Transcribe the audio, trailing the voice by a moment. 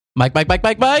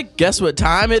Mike. Guess what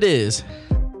time it is?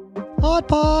 Odd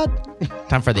Pod.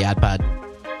 Time for the Odd Pod.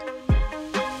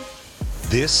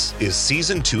 This is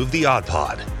Season 2 of the Odd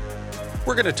Pod.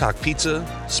 We're going to talk pizza,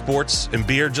 sports, and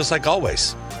beer just like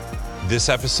always. This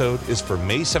episode is for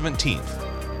May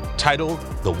 17th, titled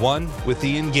The One with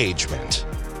the Engagement.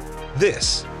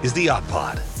 This is the Odd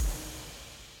Pod.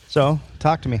 So,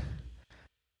 talk to me.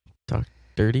 Talk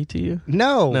dirty to you?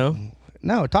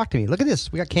 No, talk to me. Look at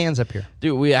this. We got cans up here.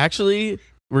 Dude,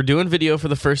 we're doing video for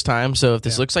the first time, so if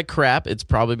this looks like crap, it's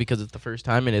probably because it's the first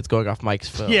time and it's going off Mike's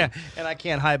phone. Yeah, and I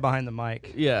can't hide behind the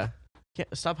mic. Yeah.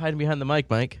 Stop hiding behind the mic,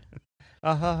 Mike.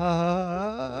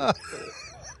 That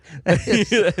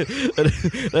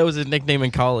was his nickname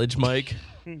in college, Mike.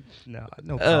 No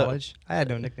college. I had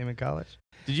no nickname in college.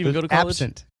 Did you even go to college?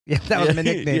 Absent. Yeah, that was my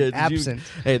nickname. Absent.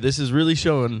 Hey, this is really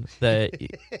showing that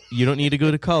you don't need to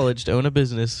go to college to own a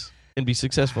business and be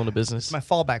successful in a business. It's my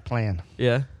fallback plan.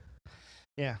 Yeah.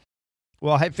 Yeah.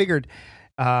 Well, I figured,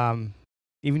 even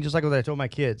just like what I told my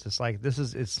kids, it's like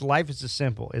life is just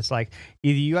simple. It's like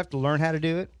either you have to learn how to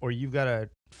do it, or you've got to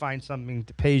find something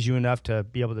that pays you enough to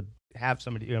be able to have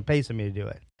somebody, pay somebody to do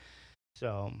it.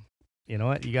 So, you know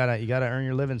what? You gotta earn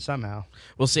your living somehow.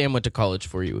 Well, Sam went to college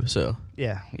for you, so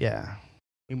yeah.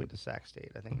 He went to Sac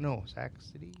State, I think. No, Sac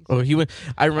City. Oh, he went.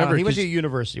 I remember he went to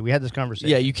university. We had this conversation.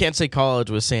 Yeah, you can't say college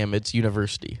with Sam. It's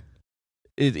university,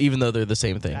 even though they're the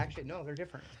same thing. Actually, no, they're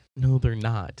different. No, they're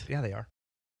not. Yeah, they are.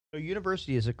 So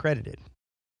university is accredited.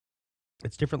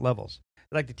 It's different levels.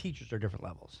 Like the teachers are different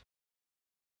levels.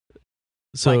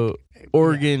 So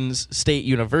Oregon's State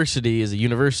University is a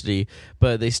university,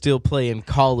 but they still play in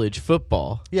college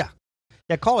football. Yeah.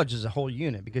 Yeah, college is a whole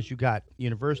unit because you got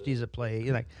universities that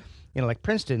play, like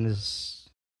Princeton is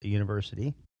a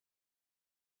university.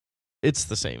 It's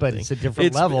the same but thing. It's a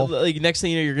different level. Like next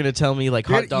thing you know, you're going to tell me like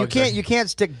hot dogs. You can't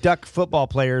stick Duck football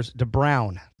players to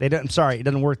Brown. I'm sorry, it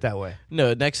doesn't work that way.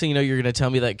 No, next thing you know, you're going to tell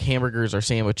me that hamburgers are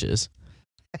sandwiches.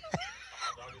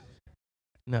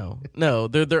 No,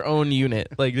 they're their own unit.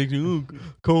 Like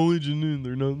college and then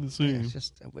they're not the same. Yeah, it's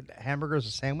just hamburgers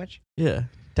a sandwich. Yeah,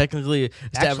 technically.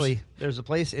 Actually, there's a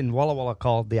place in Walla Walla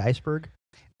called the Iceberg.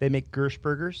 They make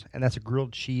Gershburgers, and that's a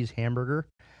grilled cheese hamburger.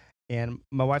 And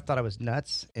my wife thought I was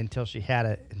nuts until she had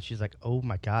it, and she's like, "Oh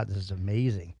my God, this is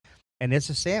amazing!" And it's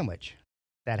a sandwich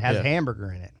that has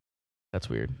hamburger in it. That's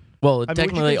weird. Well,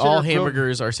 technically, all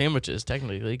hamburgers are sandwiches,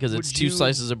 technically, because it's two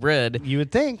slices of bread. You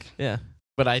would think. Yeah.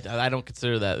 But I don't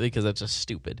consider that because that's just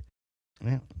stupid.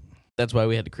 Yeah. That's why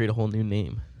we had to create a whole new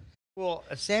name. Well,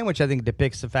 a sandwich, I think,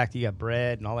 depicts the fact that you got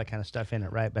bread and all that kind of stuff in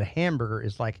it, right? But a hamburger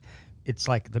is it's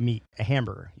like the meat, a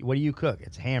hamburger. What do you cook?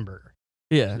 It's a hamburger.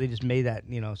 Yeah. So they just made that,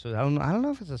 so I don't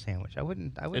know if it's a sandwich. I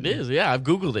wouldn't. It is, yeah. I've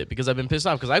Googled it because I've been pissed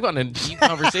off because I've gotten in deep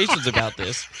conversations about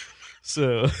this.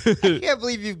 So I can't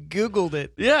believe you Googled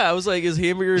it. Yeah, I was like, "Is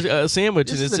hamburger a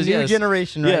sandwich?" This is a new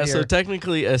generation, right? Yeah, so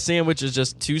technically, a sandwich is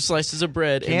just two slices of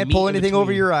bread. Can't and pull anything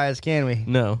over your eyes, can we?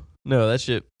 No, that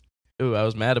shit. Ooh, I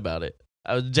was mad about it.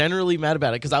 I was generally mad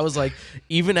about it because I was like,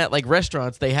 even at like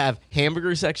restaurants, they have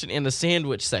hamburger section and a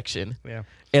sandwich section. Yeah,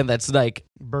 and that's like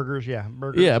burgers.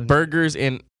 Yeah, burgers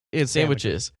and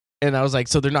sandwiches. And I was like,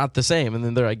 so they're not the same. And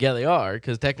then they're like, yeah, they are,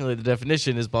 because technically the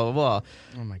definition is blah, blah, blah.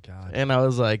 Oh, my God. And I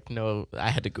was like, no, I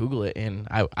had to Google it, and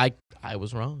I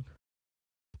was wrong.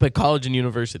 But college and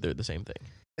university, they're the same thing.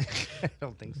 I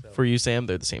don't think so. For you, Sam,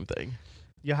 they're the same thing.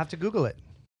 You'll have to Google it.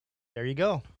 There you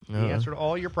go. The answer to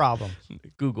all your problems.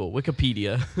 Google,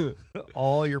 Wikipedia.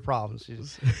 All your problems.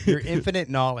 Your infinite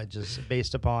knowledge is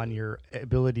based upon your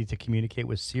ability to communicate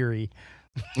with Siri.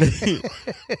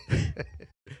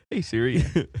 Hey Siri.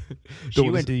 She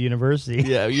went to university.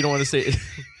 Yeah, you don't want to say it.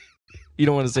 You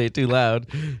don't want to say it too loud.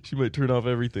 She might turn off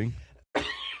everything.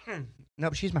 No,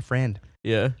 but she's my friend.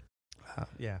 Yeah.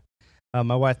 Yeah.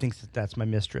 My wife thinks that's my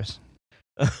mistress.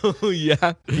 Oh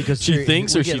yeah, because she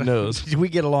thinks or she knows. We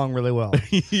get along really well.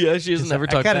 Yeah, she doesn't ever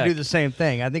talk back. I kind of do the same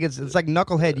thing. I think it's like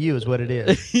knucklehead you is what it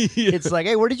is. Yeah. It's like,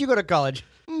 hey, where did you go to college?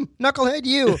 Knucklehead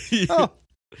you. Yeah. Oh,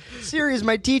 Siri is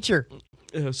my teacher.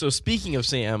 So speaking of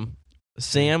Sam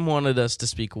wanted us to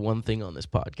speak one thing on this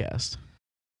podcast.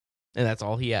 And that's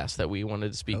all he asked that we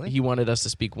wanted to speak. Really? He wanted us to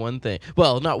speak one thing.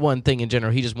 Well, not one thing in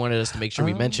general. He just wanted us to make sure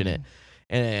we mention it.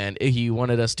 And he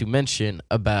wanted us to mention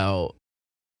about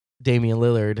Damian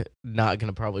Lillard not going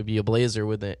to probably be a Blazer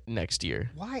with it next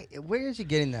year. Why? Where is he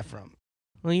getting that from?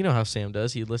 Well, you know how Sam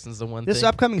does. He listens to one thing. This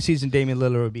upcoming season, Damian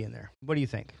Lillard will be in there. What do you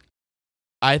think?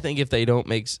 I think if they don't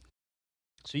make...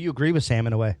 So you agree with Sam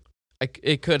in a way?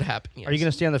 It could happen, yes. Are you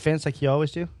going to stay on the fence like you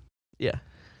always do? Yeah.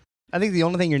 I think the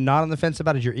only thing you're not on the fence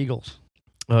about is your Eagles.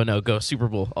 Oh, no. Go Super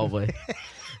Bowl all the way.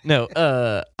 No,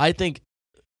 I think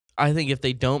I think if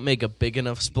they don't make a big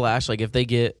enough splash, like if they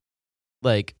get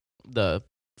like the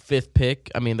 5th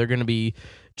pick, I mean, they're going to be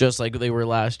just like they were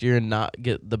last year and not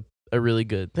get a really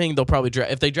good thing. They'll probably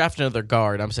draft. If they draft another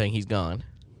guard, I'm saying he's gone.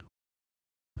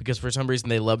 Because for some reason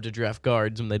they love to draft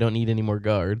guards and they don't need any more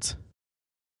guards.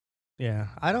 Yeah,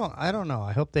 I don't know.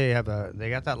 I hope they got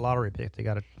that lottery pick. They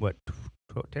got a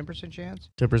 10% chance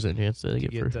 10% chance they to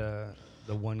get get for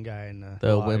the one guy in the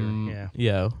the lottery.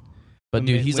 yeah. But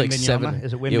dude, he's like Wembanyama? 7.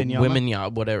 Is it Wembanyama?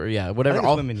 Wembanyama, whatever. Yeah, whatever.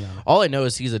 I think it's Wembanyama. All I know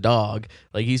is he's a dog.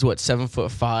 Like he's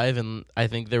 7'5", and I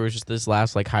think there was just this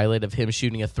last like highlight of him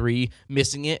shooting a 3,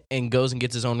 missing it, and goes and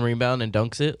gets his own rebound and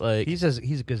dunks it. Like He's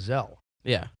a gazelle.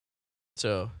 yeah.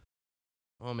 So,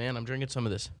 oh man, I'm drinking some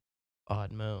of this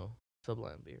Odd Mo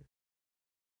Sublime beer.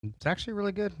 It's actually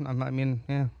really good.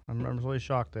 I'm really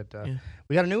shocked that Yeah.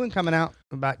 we got a new one coming out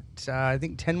about I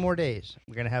think 10 more days.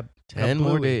 We're gonna have 10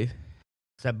 more days.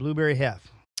 It's that blueberry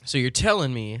hef. So you're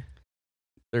telling me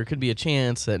there could be a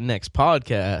chance that next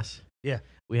podcast,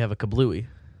 we have a kablooey.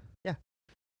 Yeah.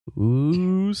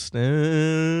 Ooh,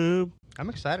 snap. I'm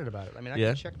excited about it. I mean, I Yeah.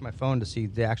 can check my phone to see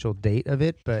the actual date of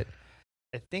it, but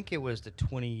I think it was the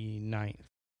 29th.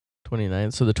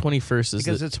 29th. So the 21st is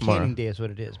Because it's tomorrow. canning day is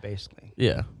what it is, basically.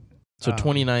 Yeah. So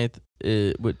 29th,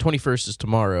 21st is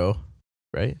tomorrow,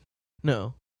 right?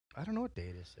 No. I don't know what day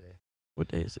it is today. What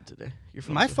day is it today?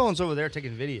 My phone's over there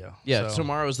taking video. Yeah, so.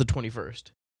 tomorrow is the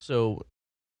 21st. So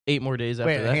 8 more days after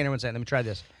Wait, that. hang on one second. Let me try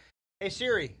this. Hey,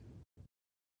 Siri.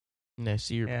 And I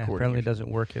see you're Yeah, recording. apparently it doesn't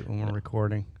work it when we're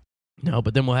recording. No,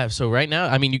 but then we'll have. So right now,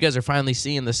 I mean, you guys are finally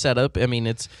seeing the setup. I mean,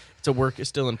 it's a work. It's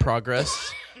still in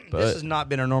progress. But This has not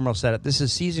been our normal setup. This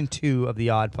is season 2 of the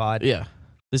Odd Pod. yeah,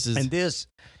 this is. And this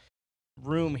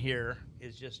room here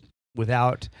is just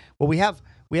without. Well, we have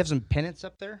some pennants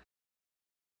up there.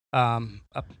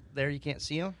 Up there, you can't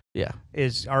see them. Yeah.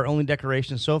 Is our only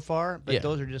decoration so far, but Yeah.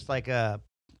 those are just like a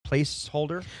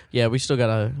placeholder. Yeah, we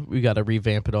gotta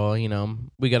revamp it all. You know,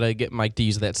 we gotta get Mike to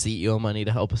use that CEO money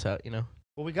to help us out. You know.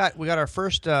 Well, we got our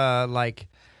first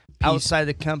outside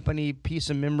the company piece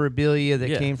of memorabilia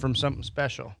that came from something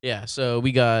special. Yeah. So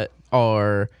we got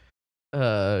our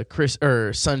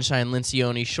Sunshine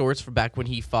Lencioni shorts for back when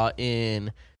he fought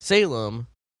in Salem.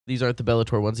 These aren't the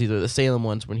Bellator ones; these are the Salem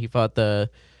ones when he fought the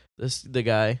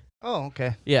guy. Oh,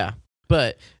 okay. Yeah,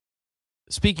 but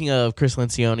speaking of Chris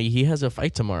Lencioni, he has a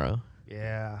fight tomorrow.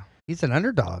 Yeah. He's an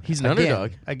underdog. He's an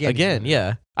underdog. Again,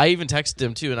 yeah. I even texted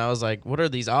him, too, and I was like, what are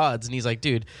these odds? And he's like,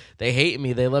 dude, they hate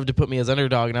me. They love to put me as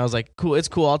underdog. And I was like, cool, it's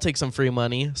cool. I'll take some free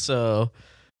money. So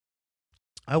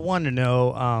I want to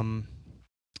know,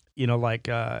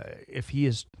 if he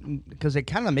is, because they're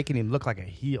kind of making him look like a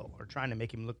heel or trying to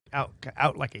make him look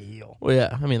out like a heel. well,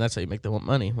 yeah, I mean, that's how you make the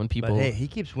money when people. But hey, he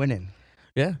keeps winning.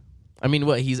 Yeah. I mean,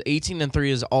 he's 18-3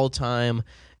 is all-time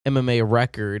MMA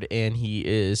record, and he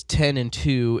is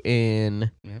 10-2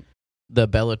 in the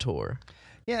Bellator.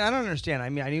 Yeah, I don't understand. I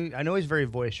mean, I know he's very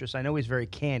boisterous. I know he's very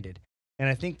candid. And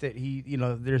I think that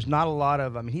there's not a lot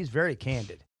of, he's very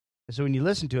candid. And so when you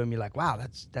listen to him, you're like, wow,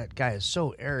 that guy is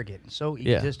so arrogant and so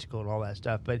egotistical and all that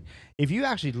stuff. But if you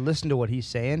actually listen to what he's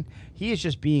saying, he is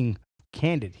just being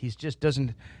candid. He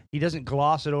doesn't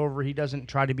gloss it over. He doesn't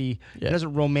try to be, he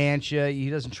doesn't romance you.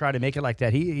 He doesn't try to make it like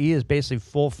that. He is basically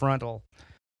full frontal.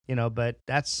 But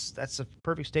that's a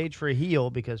perfect stage for a heel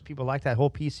because people like that whole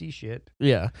PC shit.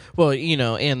 Yeah. Well,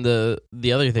 and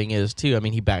the other thing is, too, I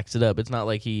mean, he backs it up. It's not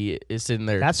like he is sitting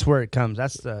there. That's where it comes.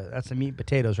 That's the meat and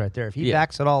potatoes right there. If he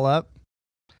backs it all up,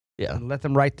 let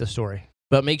them write the story.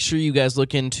 But make sure you guys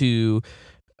look into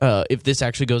if this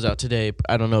actually goes out today.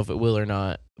 I don't know if it will or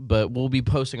not, but we'll be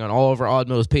posting on all of our Odd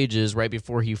Mo's pages right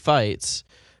before he fights.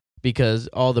 Because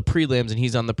all the prelims, and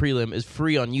he's on the prelim, is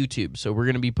free on YouTube. So we're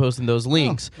going to be posting those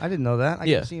links. Oh, I didn't know that. I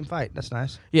get to see him fight. That's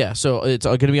nice. Yeah, so it's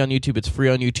going to be on YouTube. It's free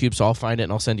on YouTube, so I'll find it,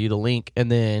 and I'll send you the link.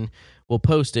 And then we'll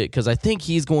post it, because I think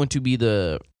he's going to be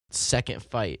the second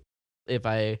fight. If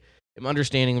I am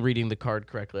understanding, reading the card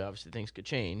correctly, obviously things could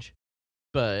change.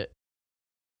 But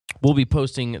we'll be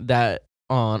posting that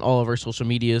on all of our social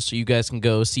media, so you guys can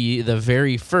go see the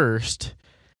very first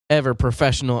ever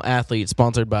professional athlete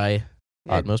sponsored by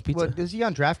Odd Mo's Pizza. What, is he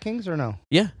on DraftKings or no?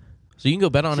 Yeah. So you can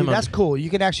go bet on him. That's cool. You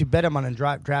can actually bet him on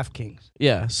DraftKings.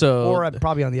 Yeah. So or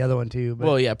probably on the other one too. But.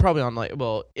 Well, yeah, probably on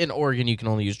in Oregon you can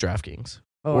only use DraftKings.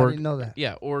 Oh, I didn't know that.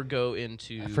 Yeah, or go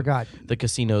into I forgot. the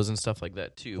casinos and stuff like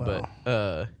that too. Wow.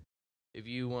 But if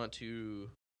you want to,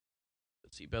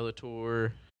 let's see,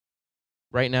 Bellator.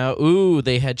 Right now,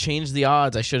 they had changed the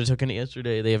odds. I should have taken it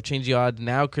yesterday. They have changed the odds.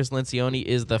 Now Chris Lencioni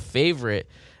is the favorite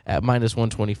at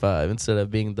 -125 instead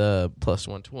of being the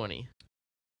 +120.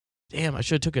 Damn, I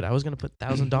should have took it. I was going to put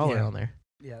 $1,000 on there.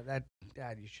 Yeah,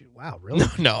 Dad, you should. Wow, really?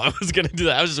 No, I was gonna do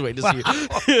that. I was just waiting to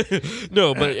see.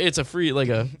 No, but it's a free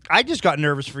I just got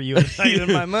nervous for you. It's not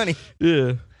even my money.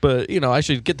 Yeah, but I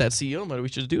should get that CEO money. We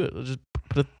should do it. We'll just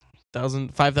put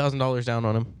 $5,000 down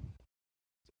on him.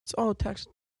 It's all tax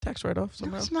write off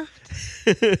somehow. No,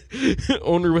 it's not.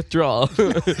 Owner withdrawal.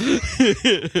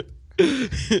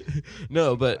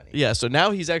 No, but yeah, so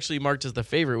now he's actually marked as the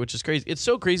favorite, which is crazy. It's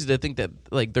so crazy to think that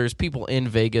like there's people in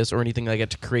Vegas or anything like that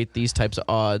to create these types of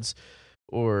odds.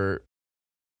 Or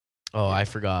I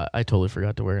totally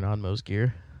forgot to wear an Odmos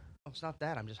gear. Oh, it's not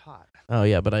that. I'm just hot. Oh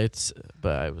yeah, but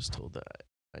I was told that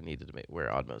I needed to wear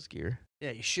Odmos gear.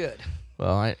 Yeah, you should.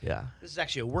 Well, This is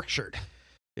actually a work shirt.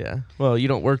 Yeah. Well, you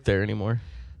don't work there anymore.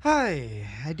 Hi,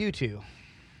 I do too.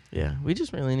 Yeah, we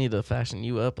just really need to fashion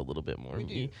you up a little bit more. We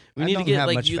do. We I need to don't get have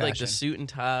like much you like fashion. the suit and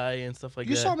tie and stuff like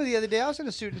You that. saw me the other day. I was in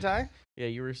a suit and tie. Yeah,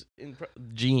 you were in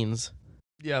jeans.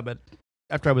 Yeah, but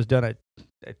after I was done, I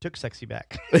took sexy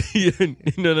back.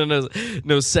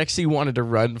 No. Sexy wanted to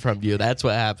run from you. That's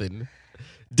what happened.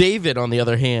 David, on the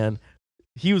other hand,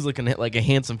 he was looking at like a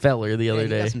handsome feller the other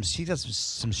day. He got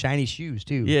some shiny shoes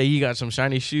too. Yeah, he got some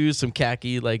shiny shoes, some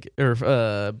khaki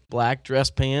black dress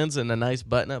pants, and a nice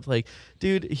button up. Like,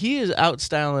 dude, he is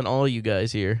outstyling all you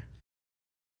guys here.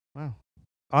 Wow.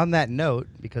 On that note,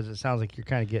 because it sounds like you're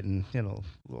kind of getting a little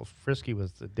frisky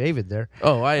with David there.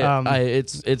 Oh,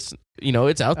 it's it's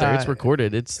out there. It's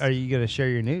recorded. Are you gonna share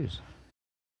your news?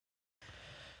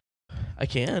 I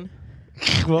can.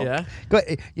 Well, yeah. Go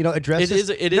ahead. Address it.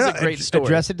 It is a great story.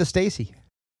 Address it to Stacy,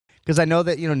 because I know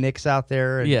that Nick's out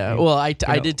there. Yeah. Well, I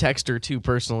did text her too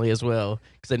personally as well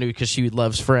because she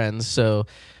loves Friends. So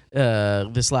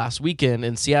this last weekend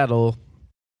in Seattle,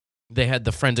 they had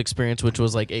the Friends experience, which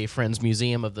was like a Friends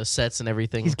museum of the sets and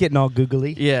everything. He's getting all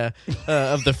googly. Yeah,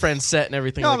 of the Friends set and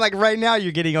everything. No, like right now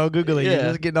you're getting all googly. Yeah. You're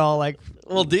just getting all like.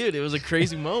 Well, dude, it was a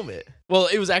crazy moment. Well,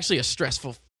 it was actually a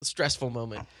stressful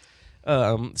moment.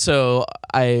 So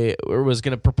I was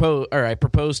gonna propose, or I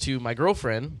proposed to my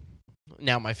girlfriend,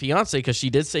 now my fiance, because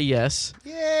she did say yes.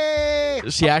 Yay!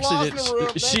 She actually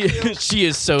did. She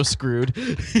is so screwed.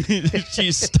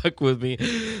 She's stuck with me.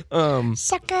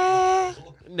 Sucker.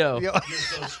 No.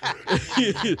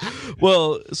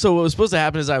 Well, so what was supposed to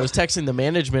happen is I was texting the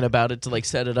management about it to like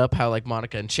set it up, how like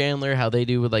Monica and Chandler, how they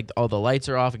do with like all the lights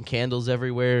are off and candles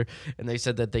everywhere, and they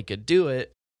said that they could do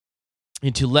it.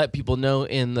 And to let people know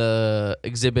in the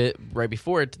exhibit right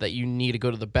before it that you need to go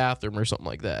to the bathroom or something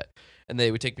like that. And they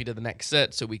would take me to the next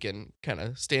set so we can kind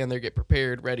of stand there, get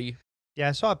prepared, ready. Yeah,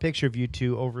 I saw a picture of you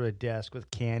two over a desk with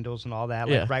candles and all that,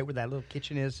 like right where that little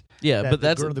kitchen is. Yeah, but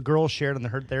that's the girls shared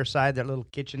on their side, that little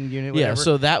kitchen unit. Yeah, Whatever.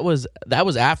 so that was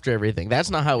after everything. That's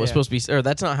not how it was supposed to be, or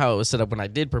that's not how it was set up when I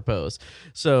did propose.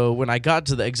 So when I got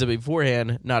to the exhibit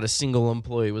beforehand, not a single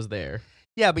employee was there.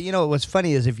 Yeah, but what's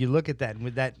funny is if you look at that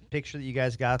with that picture that you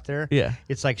guys got there,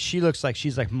 it's like she looks like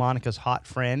she's like Monica's hot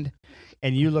friend,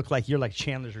 and you look like you're like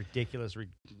Chandler's ridiculous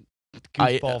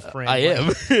goofball friend. I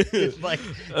am. It's like,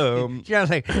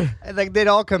 like they'd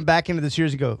all come back into the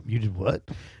series and go, "You did what?"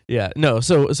 Yeah, no.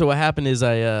 So what happened is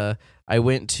I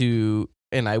went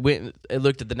and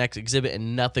looked at the next exhibit,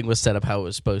 and nothing was set up how it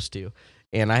was supposed to.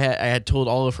 And I had told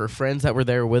all of her friends that were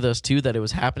there with us too that it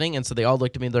was happening, and so they all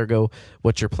looked at me and they go,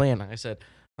 "What's your plan?" I said,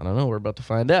 "I don't know. We're about to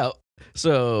find out."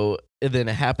 So and then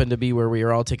it happened to be where we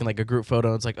were all taking like a group photo.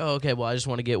 And it's like, oh, okay, well, I just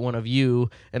want to get one of you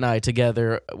and I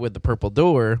together with the purple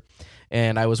door.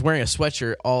 And I was wearing a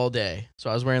sweatshirt all day, so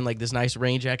I was wearing like this nice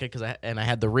rain jacket I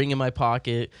had the ring in my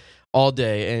pocket all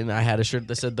day, and I had a shirt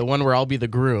that said "the one where I'll be the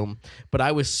groom." But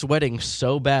I was sweating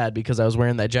so bad because I was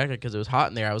wearing that jacket because it was hot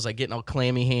in there. I was like getting all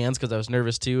clammy hands because I was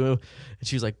nervous too. And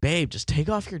she was like, "Babe, just take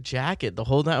off your jacket." The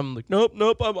whole time I'm like,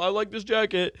 "Nope, I like this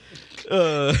jacket."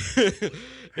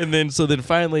 And then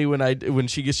finally when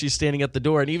she's standing at the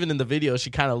door, and even in the video she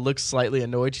kind of looks slightly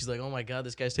annoyed. She's like, "Oh my god,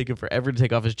 this guy's taking forever to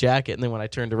take off his jacket." And then when I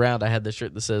turned around, I had the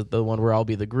shirt that says "the one where I'll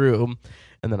be the groom."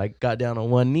 And then I got down on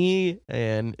one knee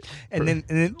and then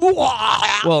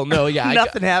well, no, yeah,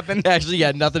 nothing happened. Actually,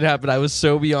 yeah, nothing happened. I was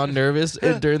so beyond nervous,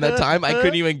 and during that time, I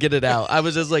couldn't even get it out. I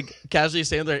was just like casually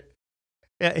standing there.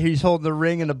 Yeah, he's holding the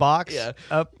ring in the box. Yeah,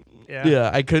 up. Yeah,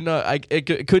 I could not. I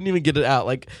couldn't even get it out.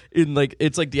 Like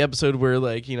it's like the episode where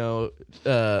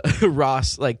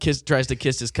Ross tries to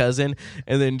kiss his cousin,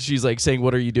 and then she's like saying,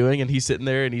 "What are you doing?" And he's sitting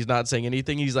there and he's not saying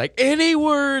anything. He's like, "Any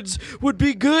words would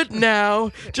be good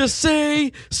now. Just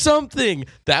say something."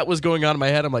 That was going on in my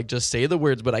head. I'm like, just say the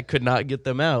words, but I could not get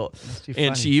them out.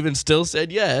 And she even still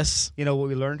said yes. You know what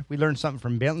we learned? We learned something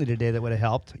from Bentley today that would have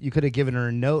helped. You could have given her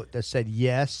a note that said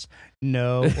yes,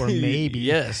 no, or maybe.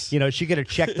 Yes. She could have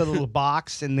checked the little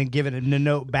box and then given a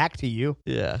note back to you.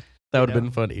 Yeah. That You would have know?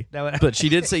 been funny. That would, But she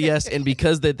did say yes, and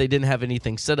because that they didn't have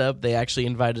anything set up, they actually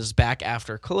invited us back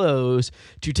after close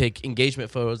to take engagement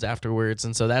photos afterwards,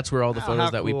 and so that's where all the Oh, photos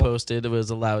how that we cool. posted was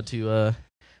allowed to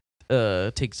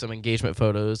take some engagement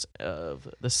photos of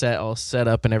the set all set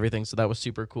up and everything. So that was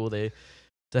super cool.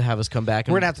 To have us come back.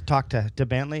 And we're gonna have to talk to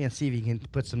Bentley and see if he can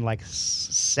put some like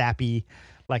sappy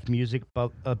like music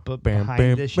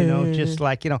behind this. You know, just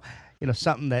like you know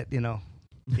something that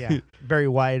yeah, Barry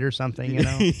White or something. You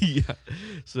know. yeah.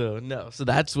 So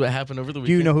that's what happened over the weekend.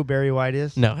 Do you know who Barry White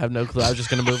is? No, I have no clue. I was just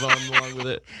gonna move on along with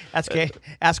it. That's okay.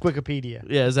 Ask Wikipedia.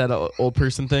 Yeah, is that an old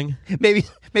person thing? Maybe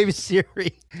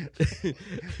Siri.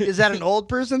 Is that an old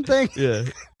person thing? Yeah.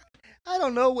 I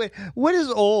don't know. What is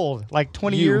old? Like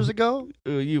 20 years ago?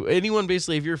 Anyone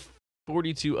basically, if you're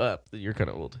 42 up, you're kind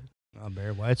of old. Oh,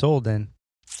 Barry White's old then.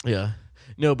 Yeah.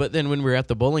 No, but then when we were at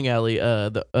the bowling alley,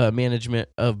 the management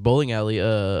of bowling alley,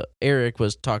 Eric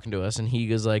was talking to us, and he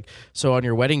was like, "So on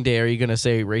your wedding day, are you gonna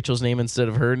say Rachel's name instead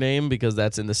of her name because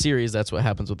that's in the series? That's what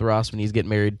happens with Ross when he's getting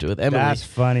married with Emily." That's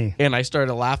funny. And I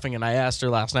started laughing, and I asked her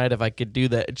last night if I could do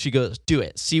that, and she goes, "Do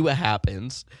it, see what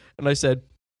happens." And I said,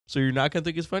 "So you're not gonna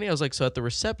think it's funny?" I was like, "So at the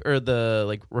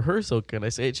the rehearsal, can I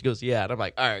say it?" She goes, "Yeah," and I'm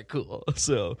like, "All right, cool."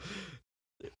 So.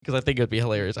 Because I think it'd be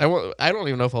hilarious. I don't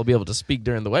even know if I'll be able to speak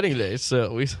during the wedding day.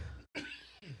 So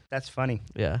That's funny.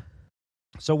 yeah.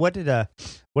 So what did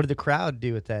the crowd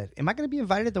do with that? Am I going to be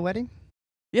invited at the wedding?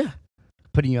 Yeah.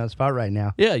 Putting you on the spot right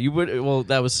now. Yeah, you would. Well,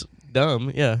 that was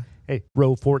dumb. Yeah. Hey,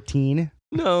 row 14.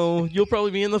 No, you'll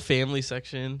probably be in the family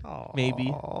section. Oh,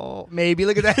 Maybe. Maybe.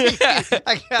 Look at that.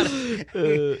 I got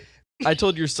it. I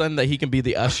told your son that he can be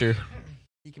the usher.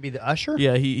 He can be the usher?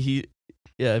 Yeah,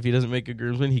 yeah, if he doesn't make a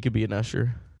groomsman, he could be an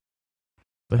usher.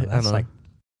 But I That's don't like,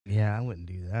 yeah, I wouldn't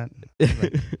do that. know.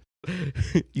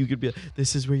 You could be.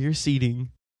 This is where you're seating.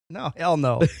 No, hell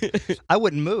no. I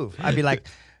wouldn't move. I'd be like,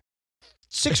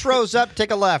 6 rows up,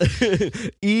 take a left.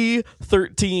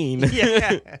 E13.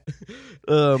 Yeah.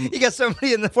 You got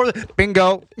somebody in the fourth.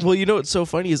 Bingo. Well, you know what's so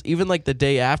funny is even like the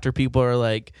day after, people are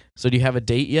like, "So do you have a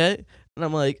date yet?" And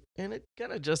I'm like, and it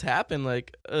kind of just happened.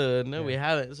 Like, no, we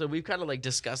haven't. So we've kind of like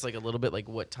discussed like a little bit like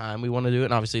what time we want to do it.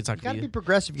 And obviously, it's not You got going to to be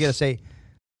progressive. You got to say,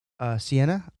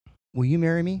 Sienna, will you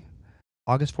marry me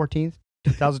August 14th,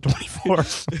 2024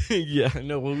 yeah,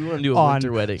 no. Well, we want to do a on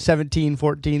winter wedding.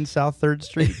 1714 South 3rd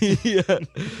Street? yeah.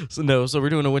 So we're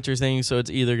doing a winter thing. So it's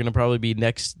either going to probably be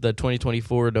the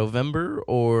 2024 November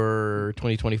or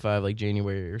 2025 like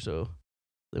January or so.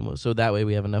 So that way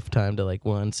we have enough time to like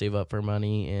one, save up for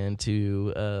money, and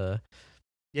to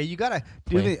Yeah, you got to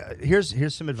do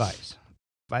here's some advice.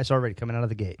 Advice already coming out of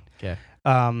the gate. Okay.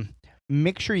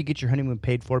 Make sure you get your honeymoon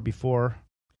paid for before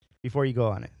you go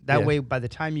on it. That Yeah. way, by the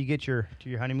time you get to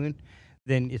your honeymoon,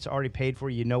 then it's already paid for.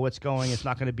 You know what's going. It's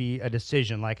not going to be a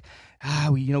decision like,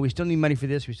 we still need money for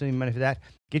this. We still need money for that.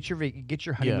 Get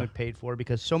your honeymoon paid for,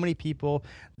 because so many people,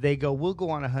 they go, we'll go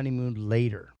on a honeymoon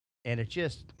later, and it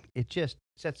just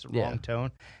sets the wrong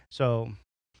tone. So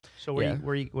what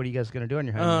are you guys going to do on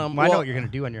your honeymoon? I know what you're going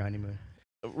to do on your honeymoon.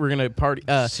 We're gonna party.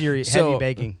 Serious heavy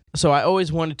baking. So I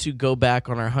always wanted to go back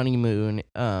on our honeymoon,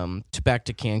 back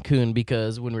to Cancun,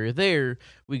 because when we were there,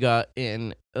 we got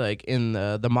in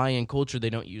the Mayan culture, they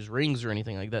don't use rings or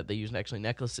anything like that. They use actually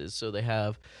necklaces. So they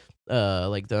have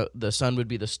like the sun would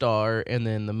be the star, and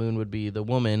then the moon would be the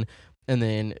woman. And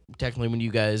then technically, when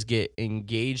you guys get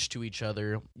engaged to each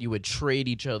other, you would trade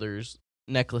each other's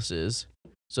necklaces.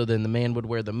 So then the man would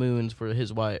wear the moons for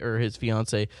his wife or his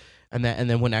fiance, and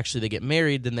then when actually they get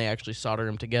married, then they actually solder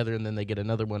them together, and then they get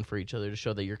another one for each other to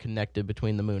show that you're connected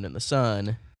between the moon and the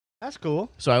sun. That's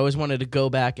cool. So I always wanted to go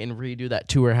back and redo that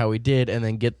tour how we did, and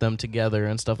then get them together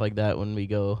and stuff like that when we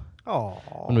go.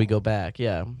 When we go back,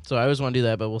 yeah. So I always want to do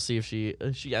that, but we'll see if she.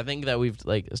 I think that we've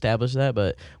like established that,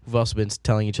 but we've also been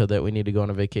telling each other that we need to go on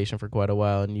a vacation for quite a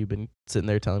while, and you've been sitting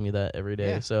there telling me that every day.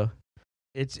 Yeah. So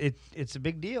it's a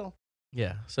big deal.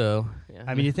 yeah. So yeah.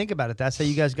 I mean, you think about it. That's how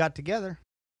you guys got together.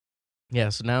 yeah.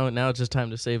 So now it's just time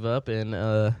to save up, and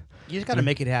You just got to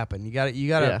make it happen. You got to.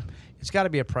 Yeah. It's got to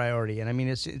be a priority, and I mean,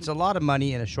 it's a lot of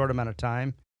money in a short amount of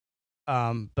time.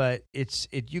 But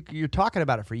you're talking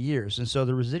about it for years, and so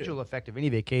the residual effect of any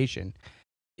vacation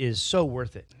is so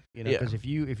worth it. You know, because if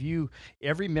you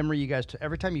every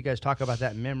time you guys talk about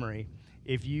that memory,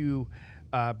 if you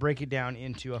break it down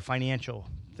into a financial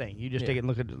thing, you just take it and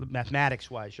look at it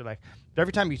mathematics wise. You're like,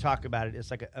 every time you talk about it,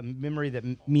 it's like a memory that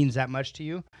means that much to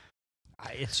you.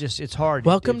 It's hard.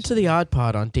 welcome to the Odd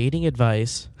Pod on dating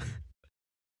advice.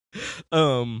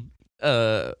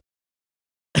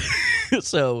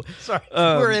 So Sorry,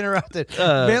 we're interrupted.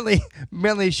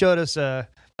 Bentley showed us a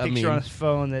picture on his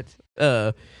phone that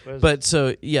But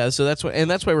so that's why, and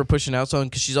that's why we're pushing out someone,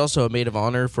 because she's also a maid of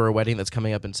honor for a wedding that's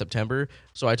coming up in September.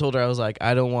 So I told her, I was like,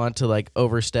 I don't want to like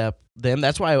overstep them.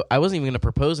 That's why I wasn't even going to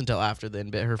propose until after then.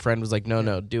 But her friend was like,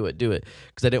 no, do it, because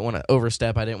I didn't want to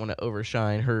overstep. I didn't want to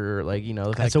overshine her. Like, you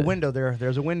know, that's a window there.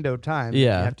 There's a window time.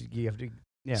 Yeah, you have to.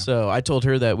 Yeah. So I told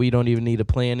her that we don't even need to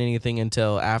plan anything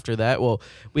until after that. Well,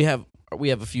 we have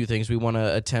a few things we want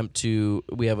to attempt to.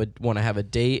 Want to have a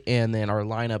date, and then our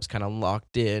lineup's kind of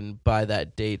locked in by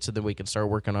that date, so then we can start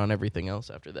working on everything else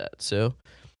after that. So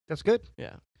that's good.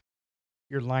 Yeah.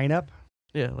 Your lineup.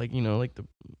 Yeah, like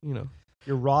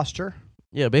your roster.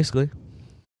 Yeah, basically.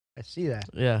 I see that.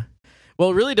 Yeah. Well,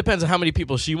 it really depends on how many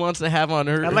people she wants to have on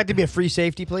her. I'd like to be a free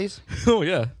safety, please. Oh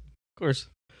yeah, of course.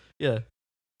 Yeah.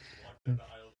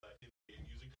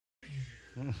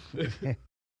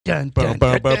 Dun, dun, dun,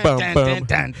 dun, dun, dun,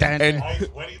 dun, dun. And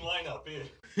wedding lineup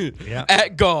Yeah.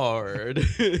 At guard,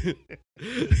 he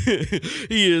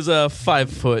is a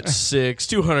 5'6",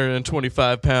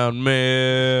 225-pound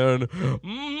man,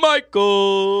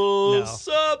 Michael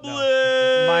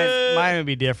Sublin. Mine would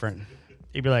be different.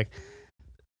 He'd be like,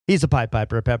 he's the Pied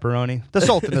Piper of pepperoni, the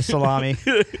Sultan of salami.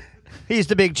 He's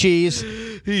the big cheese.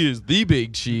 He is the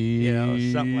big cheese. You know,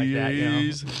 something like that. You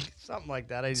know, something like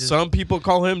that. Some people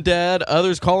call him dad.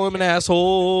 Others call him an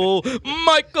asshole.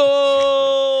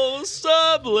 Michael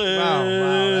Sublin. Wow.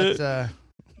 That's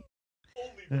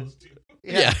only those two.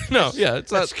 Yeah. No. Yeah.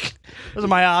 It's not. Those are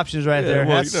my options right there.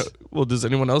 Well, does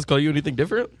anyone else call you anything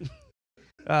different?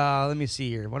 Let me see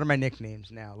here. What are my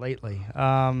nicknames now lately?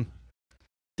 Dad.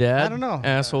 I don't know.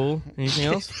 Asshole. Anything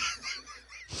else?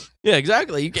 Yeah,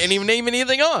 exactly. You can't even name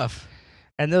anything off.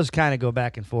 And those kind of go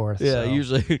back and forth. Yeah, so.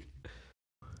 usually.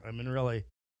 I mean, really.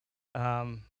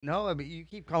 No, I mean, you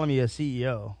keep calling me a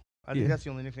CEO. I think that's the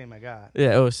only nickname I got.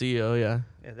 Yeah, CEO, yeah.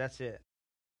 Yeah, that's it.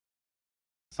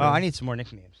 So. Oh, I need some more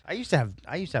nicknames. I used to have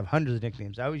hundreds of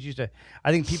nicknames. I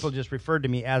think people just referred to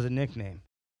me as a nickname.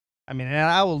 I mean, and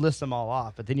I will list them all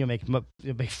off, but then you'll make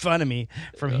fun of me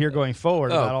from here going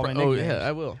forward about all my nicknames. Oh, yeah,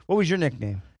 I will. What was your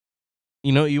nickname?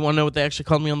 You want to know what they actually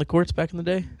called me on the courts back in the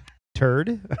day?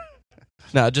 Turd?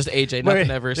 No, just AJ.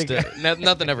 Nothing ever stuck.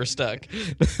 Nothing ever stuck.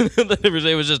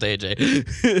 It was just AJ.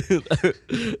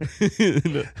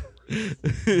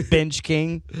 Bench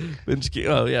King? Bench King.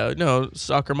 Oh, yeah. No,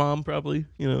 soccer mom, probably.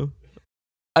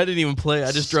 I didn't even play.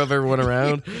 I just drove everyone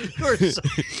around.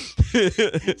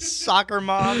 Soccer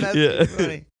mom? That's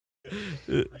funny.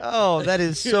 Oh, that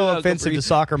is so offensive to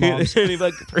soccer moms.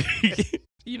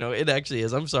 It actually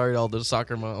is. I'm sorry to all those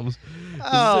soccer moms.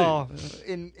 Oh,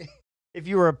 if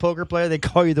you were a poker player, they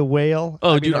call you the whale.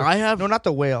 Oh, I have... No, not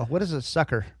the whale. What is a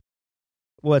sucker?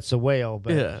 Well, it's a whale,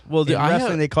 but yeah. Well, in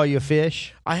wrestling, they call you a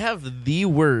fish. I have the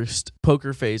worst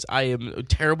poker face. I am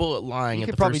terrible at lying. You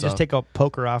could probably just take a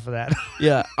poker off of that.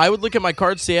 Yeah, I would look at my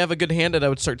cards, say I have a good hand, and I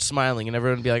would start smiling, and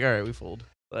everyone would be like, all right, we fold.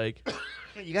 Like,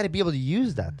 you got to be able to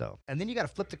use that, though. And then you got to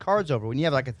flip the cards over. When you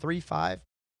have like a 3-5,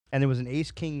 and there was an ace,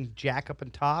 king, jack up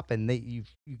on top, and you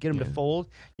get them to fold,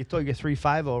 you throw your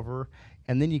 3-5 over,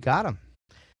 and then you got them.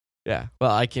 Yeah.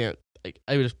 Well, I can't.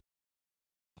 I would just.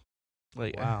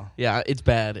 Wow. Yeah, it's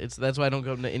bad. That's why I don't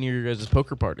go to any of your guys'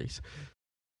 poker parties.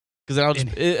 Because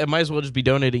I might as well just be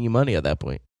donating you money at that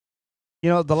point.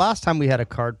 The last time we had a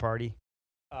card party,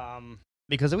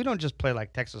 because we don't just play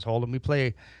like Texas Hold'em, we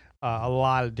play a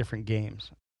lot of different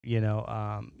games.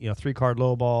 3-card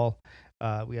lowball.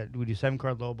 We do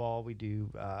 7-card lowball. We do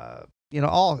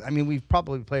we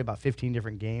probably play about 15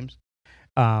 different games.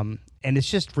 And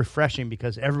it's just refreshing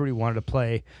because everybody wanted to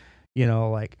play,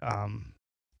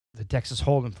 the Texas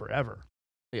Hold'em forever.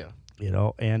 Yeah.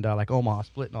 And like Omaha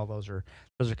Split and all those are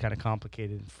kind of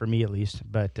complicated for me at least.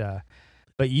 But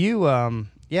you,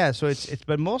 so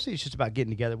but mostly it's just about getting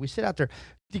together. We sit out there.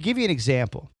 To give you an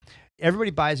example,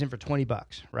 everybody buys in for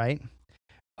 $20, right?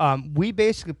 We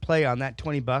basically play on that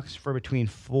 $20 for between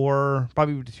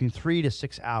 3 to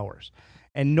 6 hours.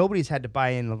 And nobody's had to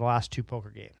buy in the last 2 poker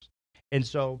games. And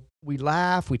so we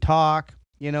laugh, we talk,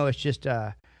 it's just,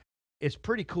 it's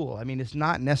pretty cool. I mean, it's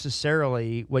not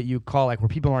necessarily what you call like where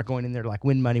people aren't going in there to like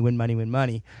win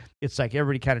money. It's like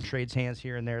everybody kind of trades hands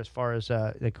here and there as far as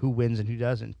like who wins and who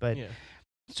doesn't. But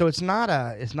so it's not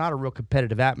a real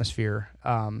competitive atmosphere.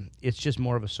 It's just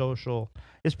more of a social.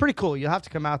 It's pretty cool. You'll have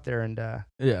to come out there and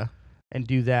and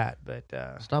do that. But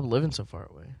stop living so far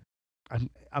away.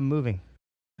 I'm moving.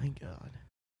 Thank God.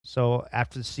 So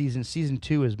after the season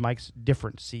 2 is Mike's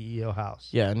different CEO house.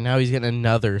 Yeah, now he's getting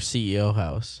another CEO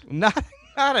house. Not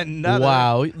another.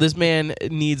 Wow, this man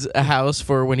needs a house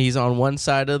for when he's on one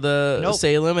side of the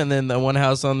Salem, and then the one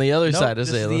house on the other side of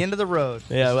Salem. This is the end of the road.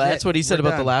 Yeah, well, that's what he said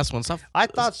about the last one. I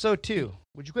thought so too.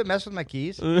 Would you quit messing with my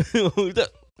keys?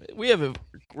 We have it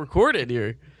recorded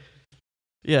here.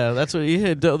 Yeah, that's what he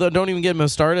had. Don't even get him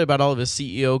started about all of his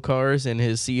CEO cars and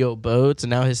his CEO boats and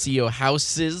now his CEO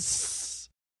houses.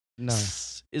 No.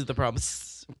 Is the problem.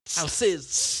 Houses.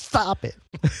 Stop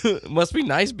it. Must be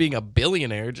nice being a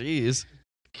billionaire. Jeez.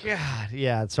 God,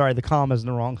 yeah. Sorry, the comma's in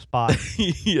the wrong spot.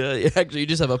 Yeah, actually, you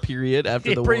just have a period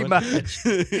after the pretty one. much.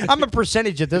 I'm a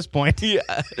percentage at this point. Yeah,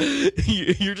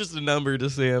 you're just a number to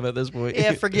Sam at this point.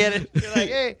 Yeah, forget it. You're like,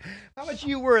 hey, how much are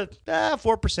you worth?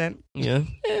 4%. Yeah.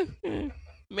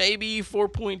 Maybe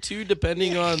 4.2,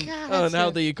 depending on how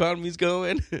the economy's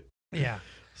going. Yeah.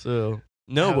 So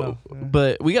no,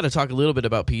 but we got to talk a little bit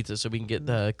about pizza so we can get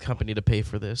the company to pay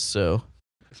for this. So.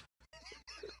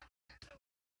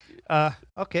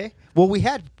 Okay. Well, we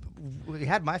had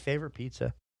my favorite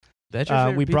pizza. That's your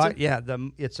favorite we pizza?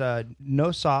 brought it's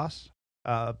no sauce,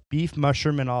 beef,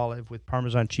 mushroom, and olive with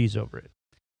Parmesan cheese over it,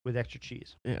 with extra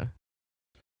cheese. Yeah.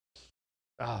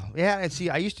 Oh yeah, and see,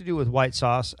 I used to do it with white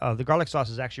sauce. The garlic sauce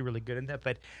is actually really good in that,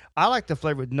 but I like the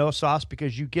flavor with no sauce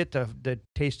because you get the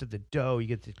taste of the dough, you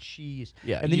get the cheese,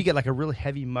 Yeah, and then you get like a really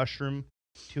heavy mushroom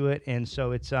to it, and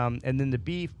so it's and then the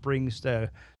beef brings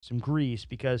some grease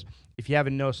because if you have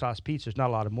a no sauce pizza, there's not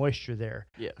a lot of moisture there.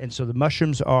 Yeah. And so the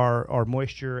mushrooms are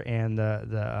moisture and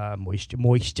the moisture.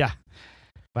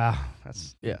 Wow,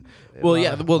 that's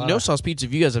Well, no sauce pizza.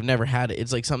 If you guys have never had it,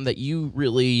 it's like something that you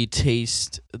really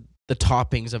taste the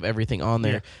toppings of everything on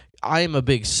there. Yeah. I am a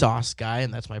big sauce guy,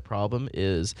 and that's my problem.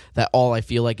 Is that all I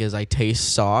feel like is I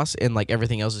taste sauce, and like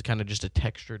everything else is kind of just a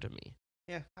texture to me.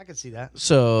 Yeah, I can see that.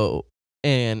 So.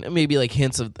 And maybe like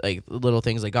hints of like little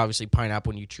things like obviously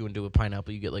pineapple. When you chew into a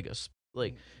pineapple, you get like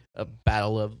a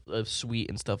battle of sweet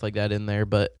and stuff like that in there.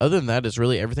 But other than that, it's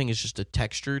really everything is just a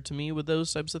texture to me with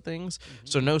those types of things. Mm-hmm.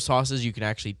 So no sauces, you can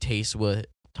actually taste what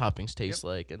toppings taste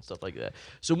like and stuff like that.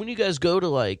 So when you guys go to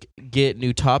like get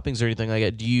new toppings or anything like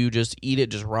that, do you just eat it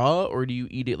just raw or do you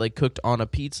eat it like cooked on a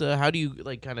pizza? How do you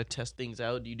like kind of test things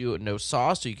out? Do you do it with no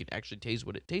sauce so you can actually taste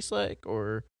what it tastes like,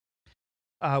 or?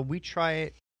 We try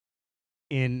it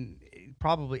in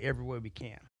probably every way we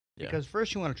can. Yeah. Because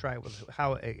first you want to try it with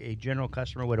how a general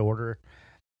customer would order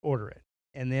it.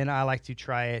 And then I like to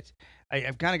try it.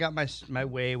 I've kind of got my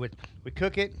way with, we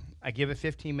cook it, I give it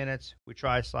 15 minutes, we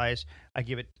try a slice, I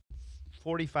give it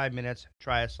 45 minutes,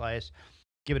 try a slice,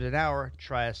 give it an hour,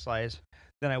 try a slice,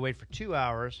 then I wait for 2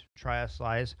 hours, try a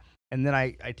slice, and then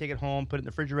I take it home, put it in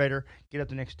the refrigerator, get up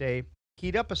the next day,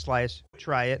 heat up a slice,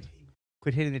 try it,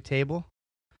 quit hitting the table.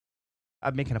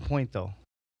 I'm making a point, though.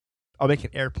 I'll make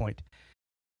an air point.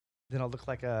 Then I'll look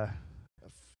like a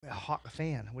hot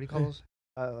fan. What do you call those?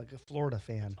 Like a Florida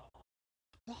fan.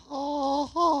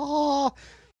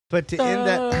 But to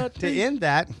end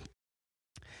that,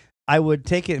 I would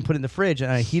take it and put it in the fridge,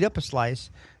 and I heat up a slice,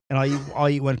 and I'll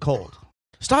eat one cold.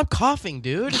 Stop coughing,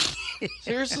 dude.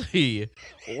 Seriously.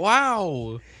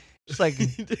 Wow. It's like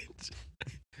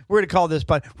we're gonna call this,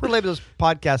 but we're gonna label this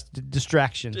podcast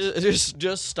distractions.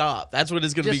 Just stop. That's what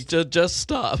it's gonna be. Just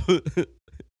stop.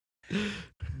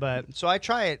 But so I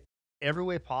try it every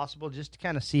way possible just to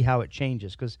kind of see how it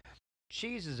changes, because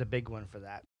cheese is a big one for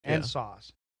that, and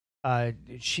sauce.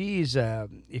 Cheese,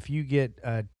 if you get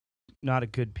not a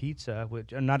good pizza,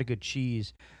 not a good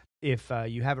cheese, if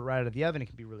you have it right out of the oven, it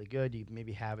can be really good. You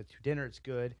maybe have it through dinner, it's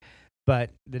good.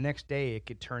 But the next day, it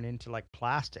could turn into like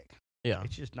plastic. Yeah.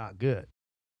 It's just not good.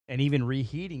 And even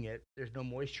reheating it, there's no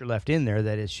moisture left in there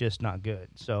that it's just not good.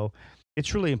 So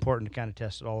it's really important to kind of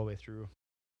test it all the way through.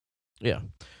 Yeah.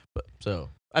 But so,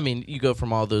 I mean, you go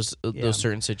from all those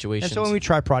certain situations. And so when we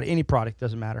try any product,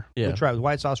 doesn't matter. Yeah. We try it with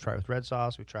white sauce, try it with red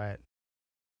sauce, we try it.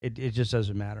 It just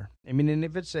doesn't matter. I mean, and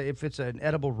if it's an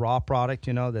edible raw product,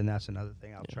 then that's another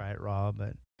thing. I'll try it raw,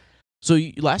 but. So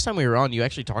last time we were on, you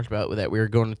actually talked about that we were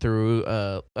going through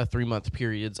a 3-month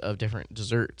periods of different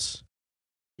desserts.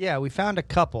 Yeah, we found a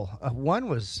couple. One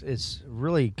is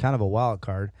really kind of a wild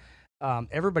card.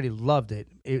 Everybody loved it.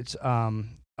 It's a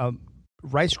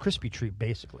Rice Krispie treat,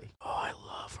 basically. Oh, I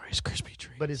love Rice Krispie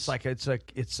treats. But it's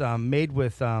made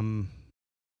with brown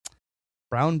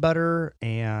butter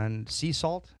and sea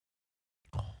salt,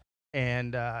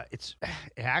 and it's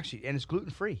gluten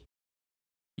free.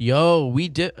 Yo, we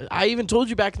did. I even told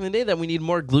you back in the day that we need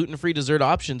more gluten-free dessert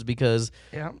options because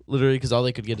all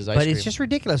they could get is ice cream. But it's just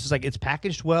ridiculous. It's like it's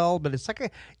packaged well, but it's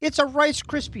a Rice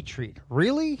Krispie treat.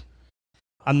 Really?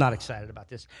 I'm not excited about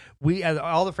this. We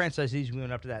all the franchisees, we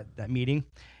went up to that meeting,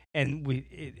 and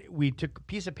we took a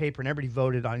piece of paper and everybody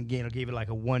voted on, gave it like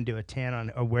a 1 to a 10 on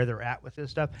where they're at with this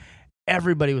stuff.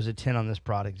 Everybody was a 10 on this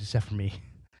product except for me.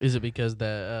 Is it because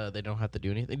they don't have to do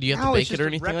anything? Do you have to bake it or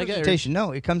anything like that?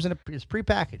 No, it comes it's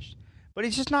prepackaged. but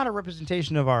it's just not a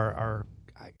representation of a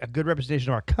good representation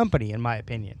of our company, in my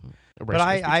opinion. A But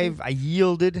Rice Krispie treat? I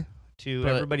yielded to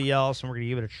But- everybody else, and we're gonna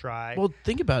give it a try. Well,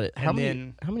 think about it. How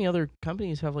And many other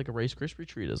companies have like a Rice Krispie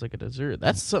treat as like a dessert?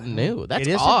 That's something new. That's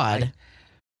It isn't. odd.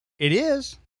 It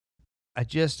is. I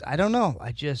don't know.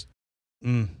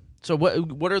 So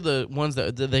what are the ones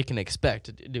that they can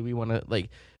expect? Do we want to like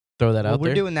throw that Well, out we're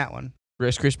there? doing that one.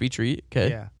 Rice Krispie treat. Okay.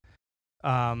 Yeah.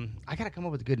 I gotta come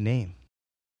up with a good name.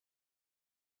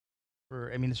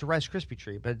 It's a Rice Krispie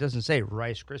treat, but it doesn't say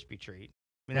Rice Krispie treat.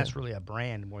 That's really a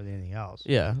brand more than anything else.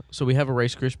 Yeah. So we have a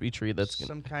Rice Krispie treat that's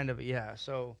some kind of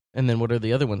So and then what are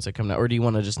the other ones that come out? Or do you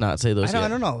want to just not say those yet? I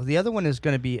don't know. The other one is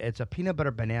going to be it's a peanut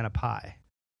butter banana pie,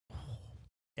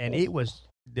 and it was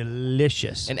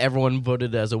delicious. And everyone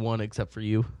voted as a 1 except for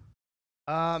you.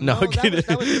 No, No, I'm that was kidding.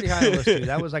 pretty high on the list too.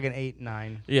 That was like an 8,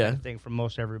 9 Yeah. kind of thing from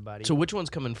most everybody. So which one's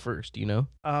coming first? Do you know?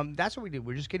 That's what we do.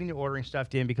 We're just getting the ordering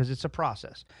stuff in because it's a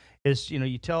process. It's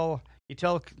you tell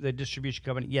the distribution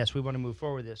company, yes, we want to move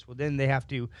forward with this. Well, then they have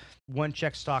to 1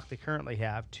 check stock they currently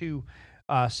have, 2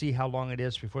 see how long it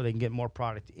is before they can get more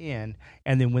product in,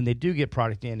 and then when they do get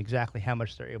product in, exactly how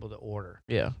much they're able to order.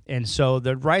 Yeah. And so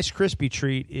the Rice Krispie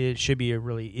treat should be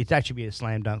it's actually be a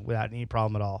slam dunk without any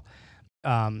problem at all.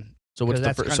 So what's the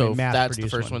that's first? kind of So a that's the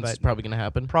mass-produced first one, one that's but- probably going to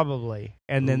happen. Probably.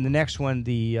 And then Ooh. the next one,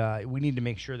 we need to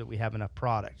make sure that we have enough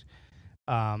product.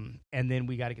 And then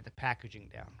we got to get the packaging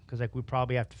down because we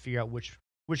probably have to figure out which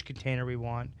container we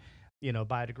want,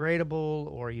 biodegradable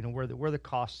or where the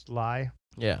costs lie,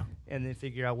 Yeah. and then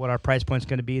figure out what our price point's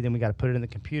going to be. Then we got to put it in the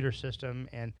computer system,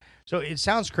 and so it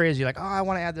sounds crazy, like, oh, I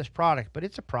want to add this product, but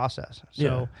it's a process. So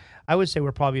Yeah. I would say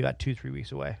we're probably about 2-3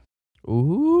 weeks away.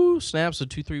 Ooh, snaps! So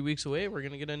 2-3 weeks away, we're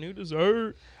gonna get a new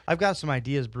dessert. I've got some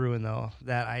ideas brewing though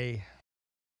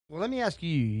let me ask you.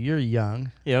 You're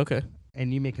young, Yeah. Okay.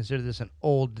 and you may consider this an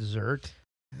old dessert,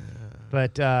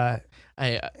 but I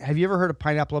have you ever heard of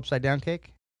pineapple upside down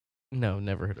cake? no,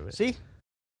 never heard of it. See,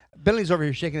 Billy's over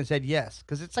here shaking his head yes,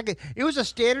 because it was a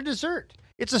standard dessert.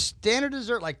 It's a standard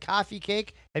dessert like coffee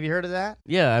cake. Have you heard of that?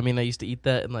 Yeah, I mean, I used to eat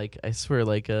that in I swear,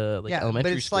 elementary but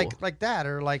it's school. like that,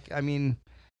 or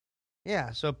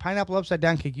yeah. So pineapple upside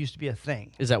down cake used to be a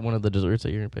thing. Is that one of the desserts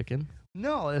that you're picking?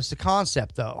 No, it's the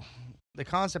concept though. The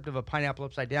concept of a pineapple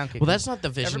upside down cake. Well, that's not the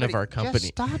vision of our company.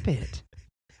 Just stop it.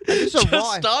 This is a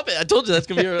raw- Stop it! I told you that's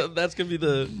gonna be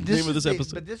the name of this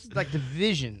episode. But this is like the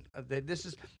vision of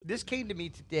this came to me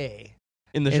today.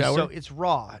 In the And shower. so it's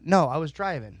raw. No, I was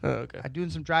driving. Oh, okay. I'm doing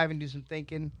some driving, do some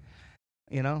thinking.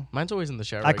 Mine's always in the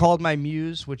shower. I called my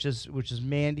muse, which is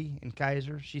Mandy in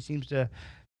Kaiser.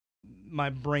 My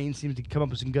brain seems to come up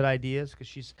with some good ideas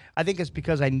because I think it's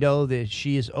because I know that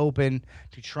she is open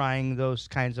to trying those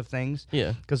kinds of things.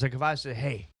 Yeah. Because if I say,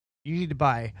 hey, you need to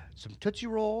buy some Tootsie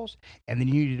Rolls, and then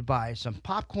you need to buy some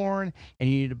popcorn, and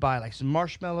you need to buy some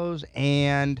marshmallows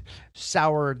and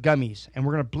sour gummies, and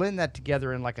we're going to blend that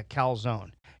together in a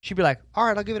calzone. She'd be like, all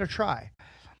right, I'll give it a try.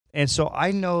 And so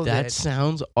I know that. That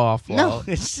sounds awful. No,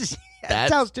 it's just, that That-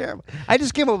 sounds terrible. I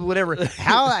just came up with whatever.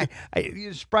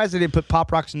 You're surprised I didn't put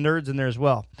Pop Rocks and Nerds in there as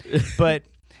well. But,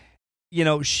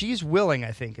 she's willing,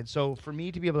 I think. And so for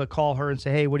me to be able to call her and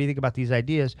say, hey, what do you think about these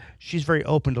ideas? She's very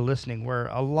open to listening, where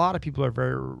a lot of people are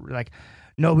very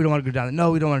no, we don't want to go down.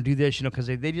 No, we don't want to do this, because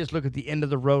they just look at the end of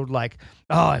the road like,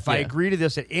 oh, if I agree to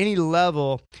this at any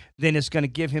level, then it's going to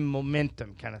give him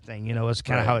momentum kind of thing. It's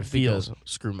kind of how it feels. Because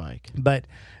screw Mike. But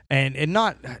and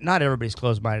not everybody's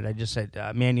closed-minded. I just said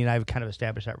Mandy and I have kind of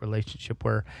established that relationship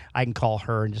where I can call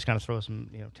her and just kind of throw some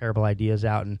terrible ideas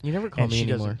out, and You never call and me she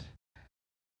anymore. doesn't.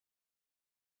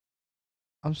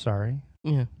 I'm sorry.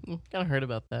 Yeah. Kind of heard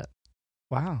about that.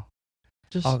 Wow.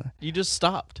 You just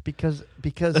stopped. Because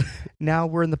now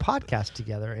we're in the podcast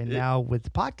together, and now with the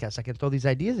podcast I can throw these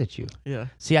ideas at you. Yeah.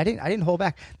 See, I didn't hold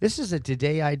back. This is a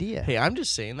today idea. Hey, I'm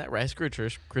just saying that Rice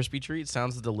Krispie treat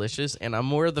sounds delicious, and I'm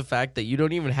more of the fact that you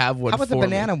don't even have one. How about the for me.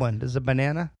 banana one? Does the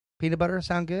banana peanut butter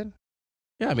sound good?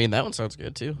 Yeah, I mean that one sounds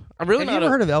good too. I'm really Have you not.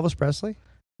 ever heard of Elvis Presley?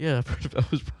 Yeah, I've heard of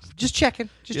Elvis Presley. Just checking.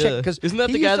 Yeah. Because Isn't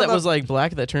that the guy that was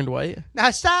black that turned white?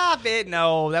 Now stop it!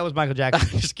 No, that was Michael Jackson.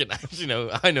 I'm just kidding.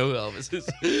 I know who Elvis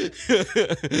is.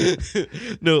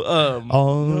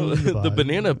 No, the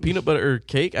banana peanut butter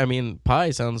cake. I mean,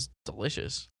 pie sounds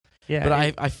delicious. Yeah,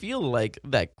 But I feel like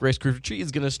that Rice Krispie treat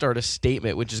is gonna start a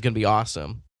statement, which is gonna be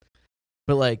awesome.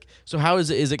 But so how is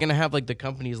it? Is it gonna have the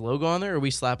company's logo on there, or are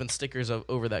we slapping stickers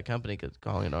over that company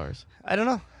calling it ours? I don't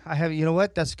know. I have. You know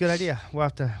what? That's a good idea. We'll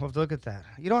have to look at that.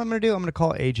 You know what I'm gonna do? I'm gonna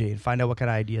call AJ and find out what kind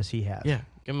of ideas he has. Yeah,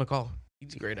 give him a call.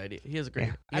 He's a great idea. He has a great.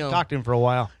 I've talked to him for a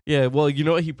while. Yeah, well, you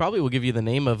know what? He probably will give you the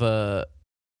name of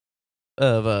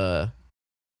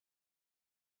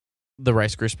the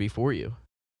Rice Krispie for you.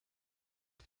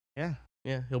 Yeah.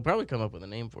 Yeah, he'll probably come up with a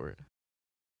name for it.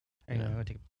 Anyway, Yeah. I'm gonna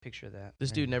take a picture of that.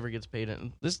 This dude never gets paid.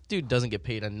 This dude doesn't get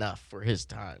paid enough for his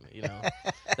time. You know,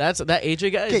 that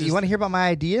AJ guy. Okay, you want to hear about my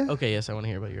idea? Okay, yes, I want to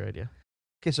hear about your idea.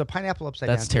 Okay, so pineapple upside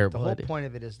That's down. terrible The whole idea. point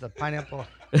of it is the pineapple.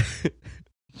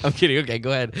 I'm kidding. Okay,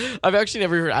 go ahead. I've actually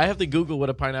never heard. I have to Google what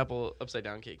a pineapple upside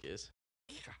down cake is.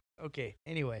 Okay.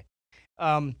 Anyway,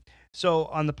 so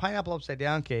on the pineapple upside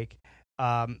down cake,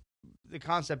 the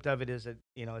concept of it is that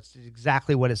it's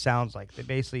exactly what it sounds like. They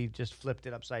basically just flipped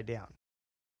it upside down.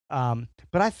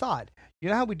 But I thought,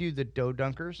 how we do the dough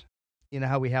dunkers? You know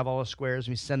how we have all the squares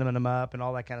and we send them up and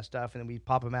all that kind of stuff, and then we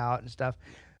pop them out and stuff.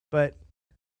 But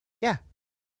yeah,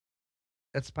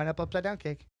 that's the pineapple upside down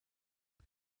cake.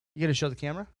 You gonna show the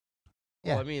camera?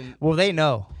 Yeah. Well, I mean, Well, they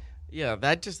know. yeah,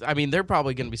 that just. I mean, they're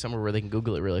probably going to be somewhere where they can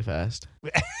Google it really fast.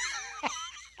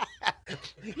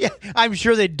 Yeah, I'm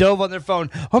sure they dove on their phone.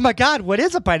 Oh my God, what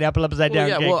is a pineapple upside down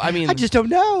yeah, cake? well, I mean, I just don't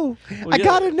know. Well, I yeah.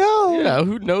 gotta know. Yeah,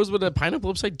 who knows what a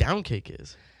pineapple upside down cake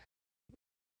is?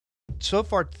 So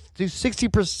far,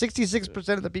 66%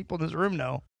 of the people in this room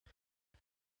know.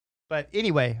 But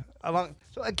anyway,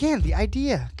 so again, the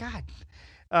idea,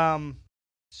 God.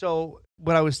 So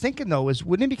what I was thinking though is,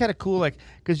 wouldn't it be kind of cool, like,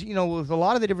 because with a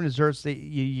lot of the different desserts,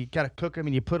 you got to cook them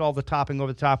and you put all the topping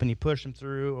over the top and you push them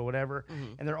through or whatever,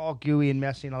 and they're all gooey and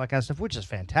messy and all that kind of stuff, which is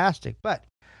fantastic. But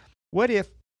what if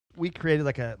we created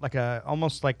like a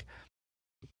almost like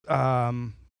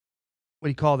what do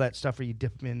you call that stuff where you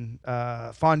dip them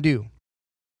in fondue?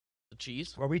 The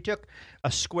cheese? Where we took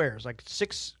squares, like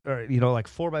 6 or like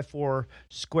 4x4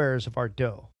 squares of our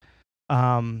dough.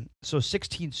 So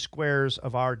 16 squares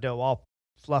of our dough, all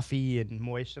fluffy and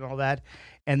moist and all that,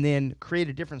 and then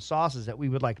created different sauces that we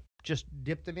would like just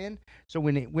dip them in. So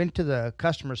when it went to the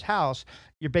customer's house,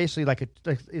 you're basically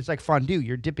it's like fondue.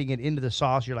 You're dipping it into the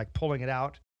sauce. You're like pulling it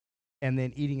out and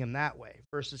then eating them that way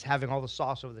versus having all the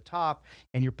sauce over the top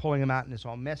and you're pulling them out and it's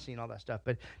all messy and all that stuff.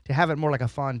 But to have it more like a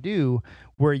fondue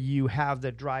where you have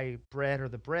the dry bread or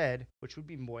the bread, which would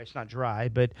be moist, not dry,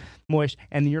 but moist,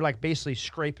 and you're like basically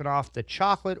scraping off the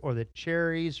chocolate or the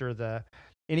cherries or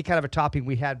any kind of a topping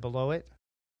we had below it.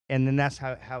 And then that's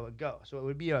how it would go. So it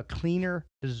would be a cleaner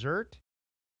dessert.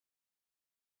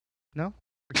 No?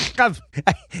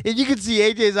 If you can see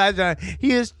AJ's eyes on,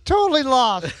 he is totally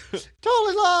lost.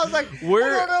 Totally lost. Like, I don't know where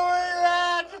you're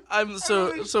at. I'm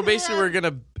so basically we're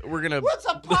gonna. What's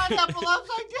a pineapple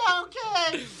upside down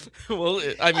cake? Well,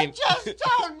 I mean, I just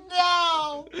don't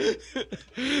know.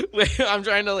 wait, I'm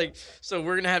trying to so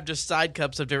we're gonna have just side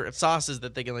cups of different sauces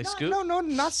that they can scoop. No,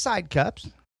 not side cups.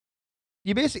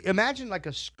 You basically imagine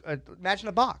imagine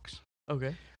a box,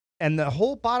 Okay. and the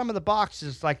whole bottom of the box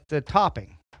is like the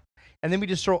topping. And then we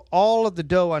just throw all of the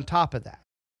dough on top of that.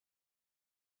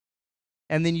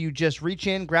 And then you just reach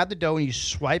in, grab the dough, and you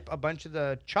swipe a bunch of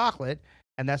the chocolate,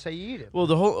 and that's how you eat it. Well,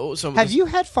 the whole Have you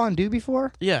had fondue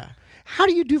before? Yeah. How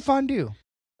do you do fondue?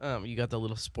 You got the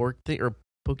little spork thing or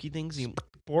pokey things.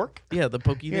 Spork? Yeah, the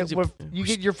pokey Yeah, things. you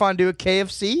get your fondue at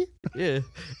KFC? Yeah.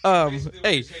 Basically what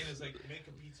Hey, you're saying is make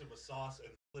a pizza with sauce and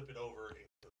flip it over.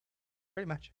 Pretty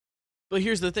much. but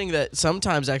here's the thing that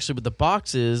sometimes actually with the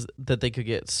boxes that they could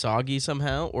get soggy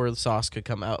somehow, or the sauce could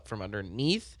come out from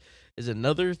underneath is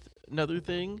another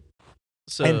thing.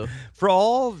 So And for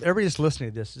everybody that's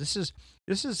listening to this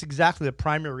is exactly the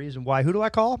primary reason why. Who do I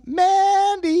call?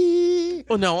 Mandy.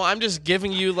 well, no, I'm just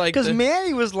giving you Because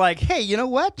Mandy was like, hey, you know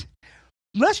what?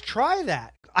 Let's try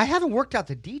that. I haven't worked out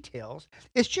the details.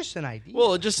 It's just an idea.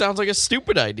 Well, it just sounds like a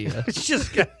stupid idea. it's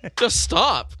just Just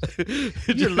stop.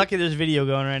 you're lucky there's video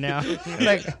going right now.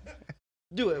 Like,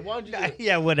 Do it. Why don't you do it?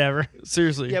 yeah, whatever.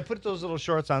 Seriously. Yeah, put those little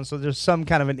shorts on so there's some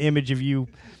kind of an image of you.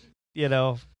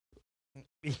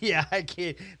 Yeah, I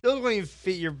can't. Those won't even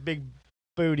fit your big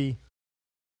booty.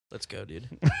 Let's go, dude.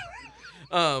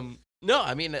 No,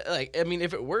 I mean,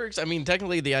 if it works, I mean,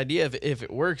 technically the idea if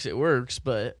it works, it works.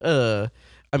 But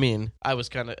I mean, I was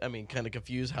kind of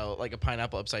confused how like a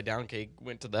pineapple upside down cake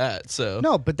went to that. So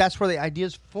No, but that's where the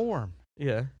ideas form.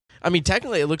 yeah, I mean,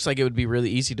 technically it looks like it would be really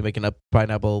easy to make an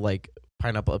pineapple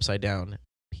upside down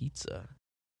pizza.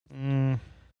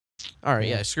 All right,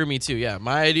 yeah, screw me too. Yeah,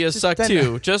 my ideas Just suck then-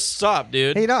 too. Just stop,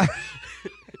 dude. Hey, no.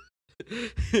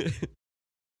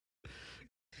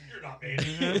 You're not made.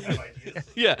 You have ideas.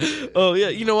 Yeah. Oh, yeah.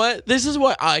 You know what? This is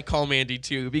what I call Mandy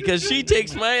too, because she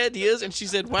takes my ideas and she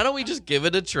said, "Why don't we just give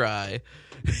it a try?"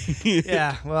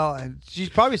 Yeah, well, she's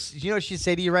probably, what she'd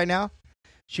say to you right now?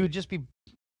 She would just be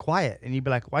quiet, and you'd be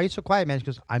like, why are you so quiet, man? She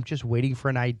goes, I'm just waiting for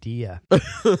an idea.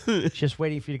 Just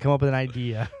waiting for you to come up with an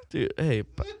idea. Dude, hey,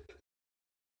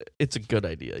 it's a good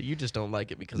idea. You just don't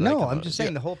like it because No, I'm just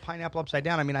saying the whole pineapple upside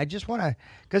down. I mean, I just want to,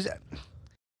 because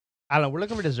I don't know. We're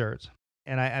looking for desserts,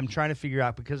 and I'm trying to figure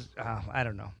out because I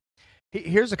don't know.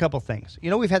 Here's a couple things. You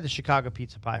know, we've had the Chicago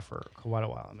pizza pie for quite a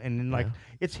while, and then, like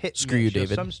it's hit. Screw you,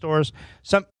 David. Some stores,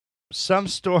 some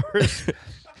stores.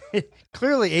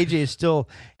 Clearly, AJ still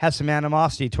has some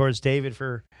animosity towards David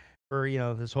for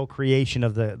this whole creation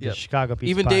of the Chicago pizza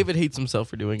Even pie. David hates himself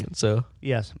for doing it. So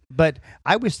Yes, but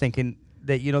I was thinking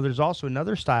that there's also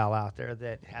another style out there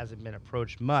that hasn't been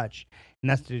approached much, and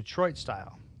that's the Detroit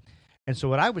style. And so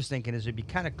what I was thinking is it'd be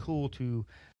kind of cool to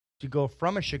go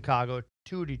from a Chicago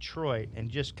to Detroit and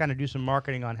just kind of do some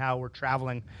marketing on how we're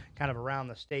traveling kind of around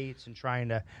the states and trying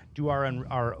to do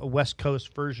our West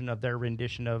Coast version of their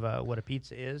rendition of what a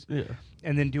pizza is. yeah.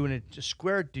 And then doing it to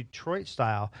square Detroit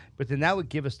style, but then that would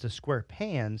give us the square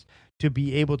pans to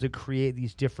be able to create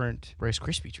these different. Rice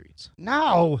Krispie treats.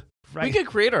 No, We could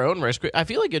create our own Rice Krispie. I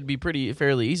feel like it'd be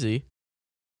fairly easy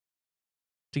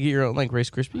to get your own like Rice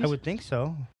Krispies. I would think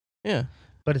so. Yeah.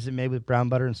 But is it made with brown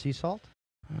butter and sea salt?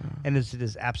 And is it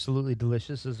as absolutely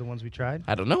delicious as the ones we tried?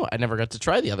 I don't know. I never got to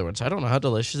try the other one, so I don't know how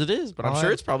delicious it is. But I'm sure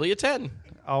it's probably a 10.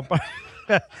 I'll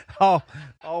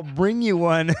bring you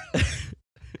one.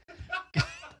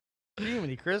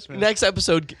 Jiminy Christmas. Next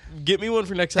episode, get me one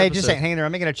for next Hey, episode. just hang there.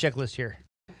 I'm making a checklist here.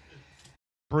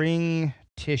 Bring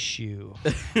tissue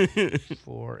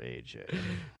for AJ.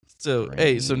 So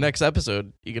next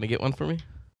episode, you gonna get one for me?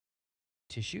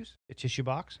 Tissues? A tissue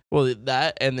box? Well,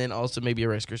 that and then also maybe a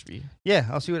Rice Krispie. Yeah,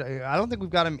 I'll see what. I don't think we've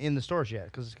got them in the stores yet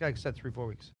because it's like I said 3-4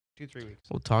 weeks, 2-3 weeks.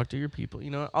 We'll talk to your people. You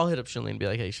know what? I'll hit up Shalene and be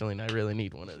like, "Hey, Shalene, I really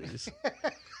need one of these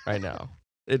right now.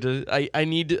 I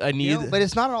need. But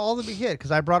it's not all that we hit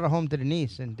because I brought it home to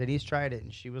Denise and Denise tried it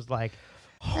and she was like,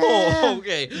 Oh,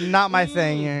 okay. Not my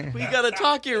thing. We gotta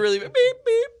talk here really. Beep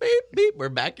beep beep beep. We're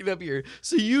backing up here.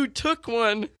 So you took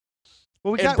one.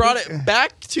 Well, and brought it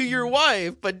back to your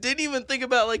wife, but didn't even think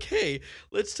about like, hey,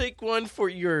 let's take one for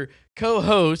your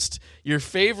co-host, your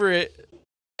favorite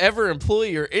ever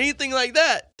employee, or anything like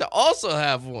that to also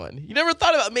have one. You never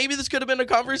thought about maybe this could have been a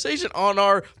conversation on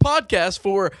our podcast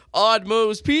for Odd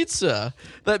Mo's Pizza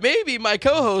that maybe my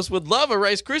co-host would love a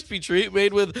Rice Krispie treat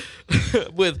made with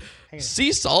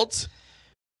sea salt.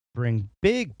 Bring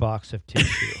big box of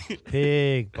tissue.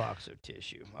 Big box of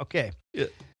tissue. Okay. Yeah.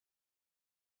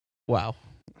 Wow.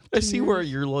 I see where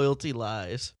your loyalty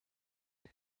lies.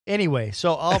 Anyway,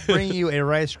 so I'll bring you a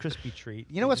Rice Krispie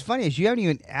treat. You know what's funny is you haven't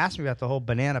even asked me about the whole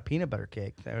banana peanut butter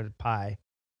cake or pie.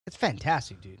 It's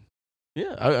fantastic, dude.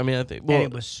 Yeah, I mean, I think. Well,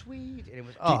 and it was sweet. And it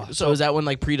was so is that one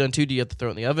like pre-done too? Do you have to throw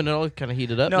it in the oven and all kind of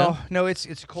heat it up? No, it's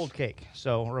a cold cake,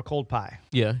 or a cold pie.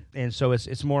 Yeah, and so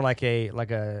it's more like a.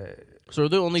 So are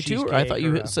there only two? Or I thought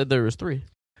you said there was 3.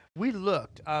 We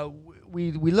looked.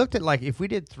 We looked at like if we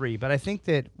did 3, but I think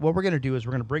that what we're going to do is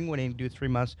we're going to bring one in, do 3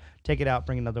 months, take it out,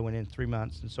 bring another one in 3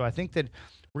 months, and so I think that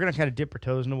we're going to kind of dip our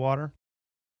toes in the water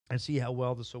and see how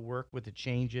well this will work with the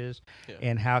changes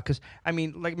and how. Because I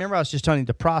mean, like remember I was just telling you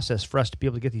the process for us to be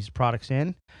able to get these products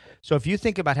in. So if you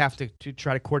think about having to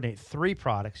try to coordinate 3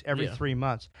 products every 3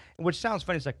 months, which sounds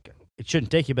funny, it's like it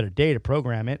shouldn't take you but a day to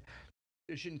program it.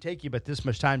 It shouldn't take you but this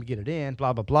much time to get it in.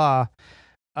 Blah blah blah.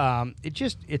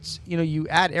 It's you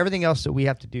add everything else that we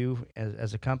have to do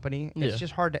as a company. It's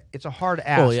just hard. It's a hard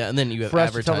ask. Oh yeah, and then you have for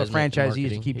us to tell the advertisement, franchisees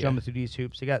to keep jumping through these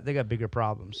hoops. They got bigger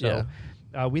problems. So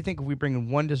we think if we bring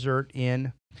one dessert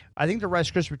in, I think the Rice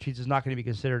Krispie treats is not going to be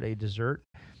considered a dessert.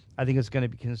 I think it's going to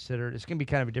be considered. It's going to be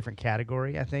kind of a different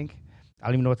category. I think. I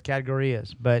don't even know what the category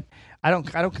is, but I don't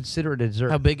consider it a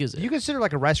dessert. How big is it? You consider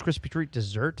like a Rice Krispie treat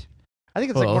dessert? I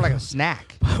think it's like more like a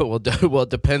snack. Well, it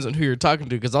depends on who you're talking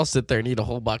to because I'll sit there and eat a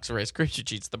whole box of Rice Krispie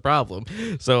treats. The problem,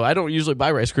 so I don't usually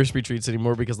buy Rice Krispie treats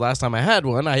anymore because last time I had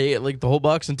one, I ate like the whole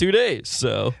box in 2 days.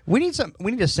 So we need a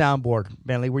soundboard,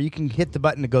 Bentley, where you can hit the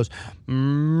button that goes.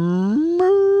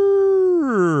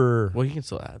 Well, you can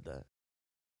still add that.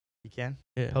 You can,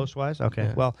 post wise. Okay.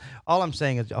 Yeah. Well, all I'm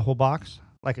saying is a whole box,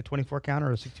 like a 24 count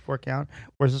or a 64 count,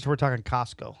 or is this we're talking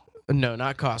Costco? No,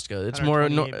 not Costco. It's more.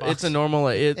 It's a normal.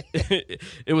 It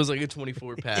was like a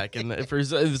 24 pack, and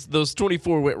those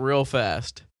 24 went real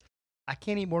fast. I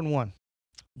can't eat more than one.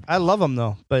 I love them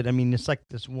though, but I mean it's like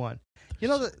this one.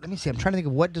 Let me see. I'm trying to think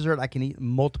of what dessert I can eat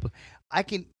multiple. I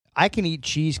can eat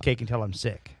cheesecake until I'm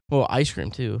sick. Well, ice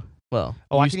cream too. Well,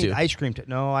 I can eat ice cream too.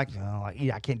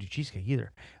 I can't do cheesecake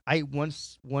either. I ate one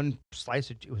slice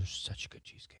of. It was such a good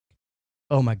cheesecake.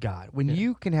 Oh my God! When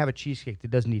you can have a cheesecake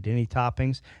that doesn't need any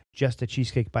toppings, just a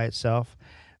cheesecake by itself,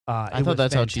 I thought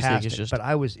that's fantastic, how cheesecake is just. But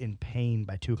I was in pain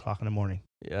by 2:00 in the morning.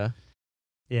 Yeah.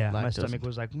 Yeah, my stomach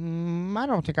was like, I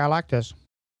don't think I like this.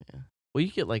 Yeah. Well,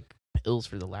 you get like pills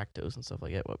for the lactose and stuff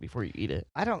like that before you eat it.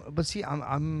 I don't. But see, I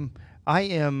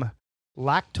am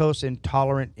lactose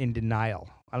intolerant in denial.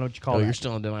 I don't know what you call it. You're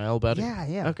still in denial about it?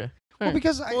 Yeah. Okay. Well, Alright.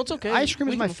 because it's okay. ice cream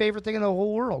is We my can- favorite thing in the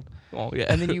whole world. Oh, yeah.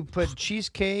 And then you put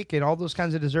cheesecake and all those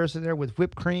kinds of desserts in there with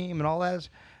whipped cream and all that.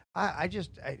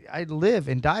 I live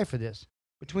and die for this.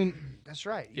 That's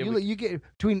right. Yeah, You get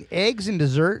between eggs and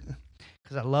dessert,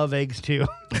 because I love eggs too.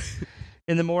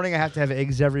 In the morning, I have to have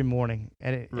eggs every morning,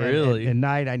 and Really? at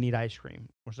night I need ice cream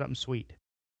or something sweet.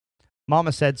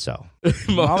 Mama said so.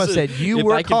 Mama said, "You if I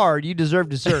work can- hard, you deserve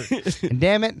dessert." And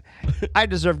damn it, I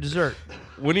deserve dessert.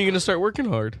 When are you going to start working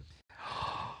hard?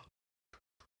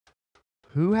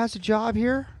 Who has a job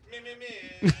here?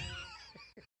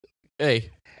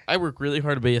 Hey, I work really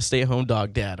hard to be a stay-at-home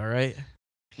dog dad, all right?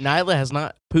 Nyla has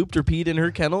not pooped or peed in her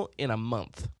kennel in a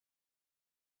month.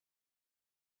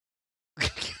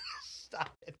 Stop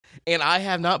it. And I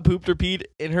have not pooped or peed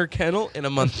in her kennel in a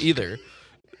month either.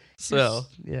 So,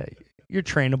 Yeah, you're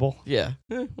trainable. yeah.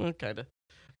 Well, kind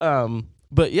of.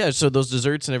 But yeah, so those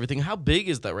desserts and everything, how big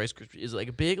is that Rice Krispie? Is it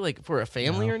like big, like for a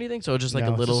family No. or anything? So just like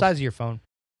No, a little, it's the size of your phone.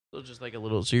 so just like a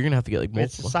little, so you're going to have to get like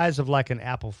It's the multiple. size of like an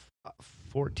Apple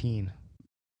 14.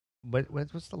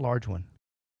 What's the large one?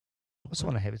 What's the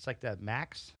one I have? It's like the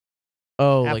Max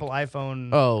Oh, Apple like,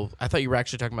 iPhone. oh, I thought you were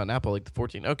actually talking about an Apple, like the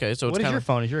 14. Okay, so it's what is kind your of,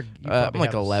 phone? You I'm probably like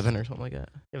have 11 or something like that.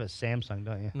 You have a Samsung,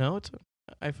 don't you? No, it's an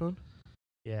iPhone.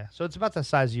 Yeah. So it's about the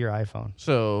size of your iPhone.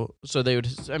 So they would,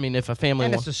 I mean, if a family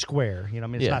And wants, it's a square. You know, I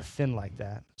mean, it's Yeah. not thin like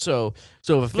that. so if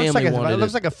a It looks family like wanted it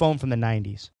looks like a phone from the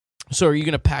 90s. so are you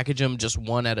going to package them just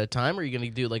one at a time, or are you going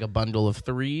to do like a bundle of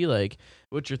 3? Like,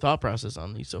 what's your thought process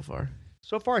on these so far?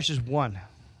 So far, it's just one.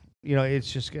 You know,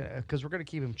 it's just because we're going to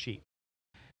keep them cheap.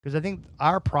 Because I think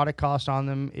our product cost on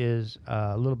them is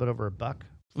a little bit over $1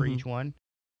 for Mhm. each one.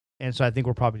 And so I think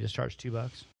we'll probably just charge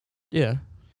 $2. Yeah.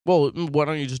 Well, why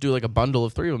don't you just do like a bundle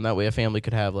of 3 of them? That way a family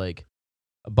could have like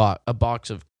a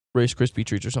box of Rice Krispie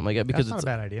treats or something like that. Because That's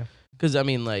not a bad idea. because I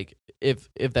mean, like if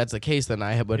that's the case, then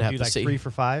I would You have do to like say 3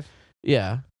 for $5.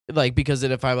 yeah. Like because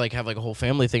then if I like have like a whole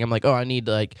family thing, I'm like, oh, I need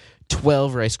like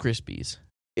 12 Rice Krispies.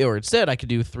 Or instead, I could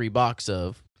do 3 boxes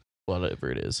of whatever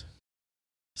it is.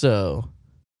 So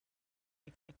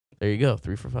there you go,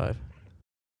 3 for $5.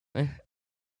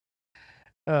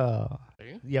 Oh, There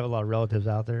you go. you have a lot of relatives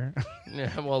out there.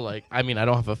 Yeah, well, like I mean, I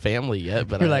don't have a family yet,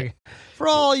 but You're I, like, for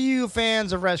all you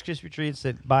fans of Rice Krispie treats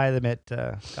that buy them at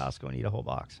Costco and eat a whole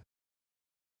box.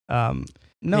 No,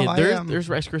 hey, I there's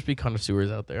Rice Krispie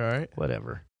connoisseurs out there. All right.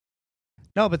 whatever.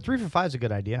 No, but 3 for $5 is a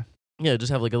good idea. Yeah,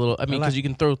 just have like a little. I mean, like- because you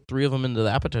can throw 3 of them into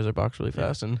the appetizer box really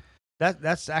fast, and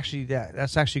That's actually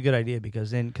a good idea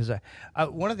because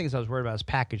one of the things I was worried about is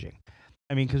packaging.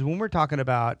 I mean, because when we're talking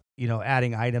about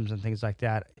adding items and things like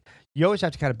that, you always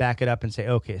have to kind of back it up and say,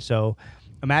 okay, so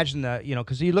imagine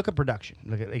because you look at production,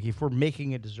 look at like if we're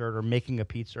making a dessert or making a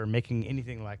pizza or making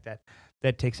anything like that,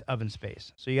 that takes oven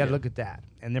space. So you got to Yeah. look at that,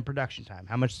 and then production time,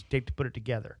 how much does it take to put it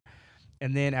together,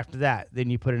 and then after that, then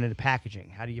you put it into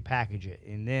packaging. How do you package it,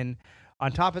 and then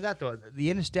on top of that, though, the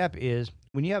end step is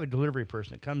when you have a delivery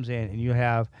person that comes in and you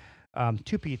have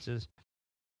 2 pizzas,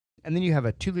 and then you have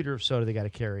a 2 liter of soda they got to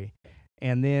carry,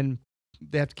 and then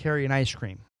they have to carry an ice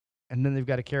cream, and then they've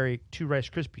got to carry 2 Rice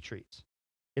Krispie treats.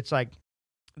 It's like,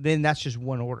 then that's just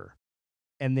one order,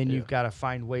 and then Yeah. you've got to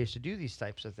find ways to do these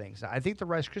types of things. I think the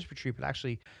Rice Krispie treat would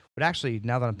actually,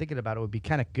 now that I'm thinking about it, would be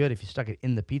kind of good if you stuck it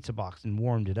in the pizza box and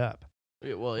warmed it up.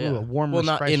 well, Ooh, a warm well,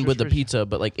 not Rice in with the Krispies. pizza,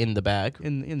 but like in the bag.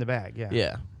 In the bag, yeah.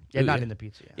 Yeah, Yeah, Ooh, not yeah. in the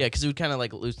pizza. Yeah, because it would kind of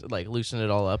like loosen it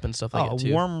all up and stuff like Oh, that a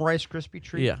too. warm Rice Krispie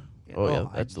treat? Yeah. Oh, yeah,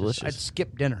 I'd that's delicious. I'd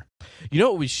skip dinner. You know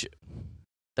what we should?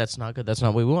 That's not good. That's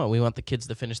not what we want. We want the kids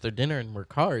to finish their dinner and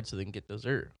work hard so they can get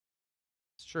dessert.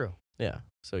 It's true. Yeah.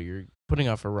 So you're putting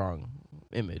off a wrong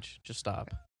image. Just stop.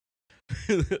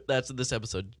 That's this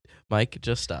episode, Mike.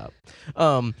 Just stop.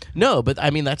 No, but I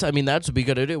mean that's would be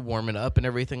good at it, warm it up and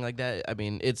everything like that. I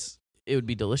mean it would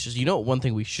be delicious. You know, one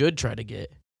thing we should try to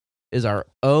get is our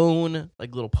own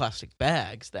like little plastic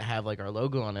bags that have like our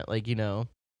logo on it, like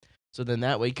So then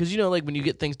that way, because like when you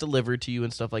get things delivered to you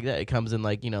and stuff like that, it comes in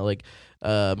like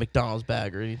McDonald's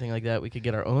bag or anything like that. We could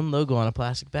get our own logo on a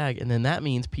plastic bag, and then that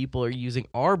means people are using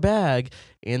our bag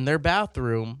in their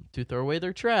bathroom to throw away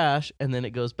their trash, and then it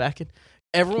goes back in.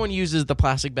 Everyone uses the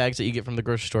plastic bags that you get from the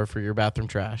grocery store for your bathroom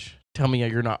trash. Tell me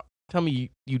you're not. Tell me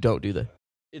you don't do that.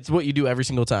 It's what you do every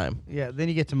single time. Yeah, then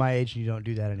you get to my age and you don't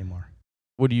do that anymore.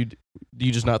 What do you do? Do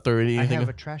you just not throw anything? I have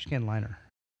a trash can liner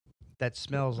that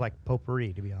smells like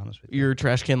potpourri, to be honest with you. Your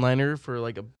trash can liner for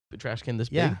like a trash can this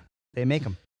Yeah, big? they make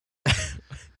them.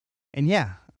 And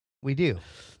yeah, we do.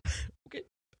 Okay.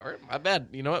 All right, my bad.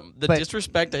 You know what? The But-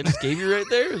 disrespect I just gave you right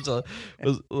there was a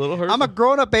little hurtful. I'm a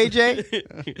grown up,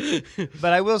 AJ.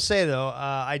 But I will say though,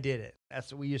 I did it.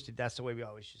 That's what we used to. That's the way we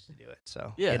always used to do it.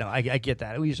 So Yeah. you know, I get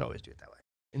that. We used to always do it that way.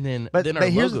 and then, But then our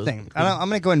here's the logos- thing. I'm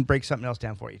going to go ahead and break something else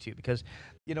down for you too, because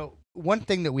you know one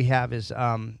thing that we have is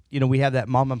we have that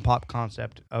mom and pop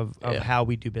concept of Yeah. how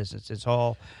we do business. It's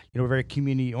all we're very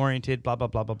community oriented. Blah blah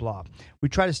blah blah blah. We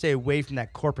try to stay away from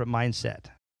that corporate mindset.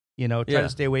 Try Yeah. to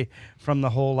stay away from the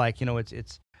whole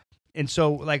it's. And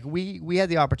so like we had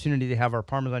the opportunity to have our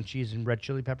Parmesan cheese and red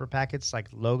chili pepper packets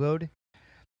like logoed.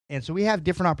 And so we have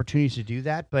different opportunities to do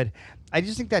that, but I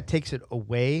just think that takes it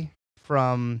away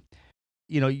from,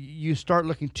 you start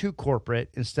looking too corporate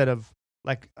instead of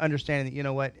like understanding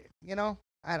that,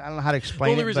 I don't know how to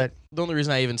explain it, but The only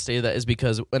reason I even say that is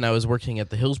because when I was working at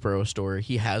the Hillsborough store,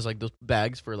 he has like those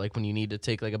bags for like when you need to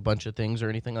take like a bunch of things or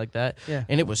anything like that. yeah.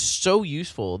 And it was so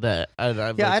useful that I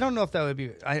don't know if that would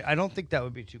be, I don't think that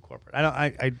would be too corporate.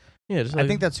 I just like,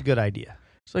 think that's a good idea.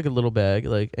 it's like a little bag,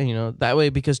 like, and that way,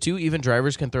 because too, even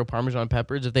drivers can throw Parmesan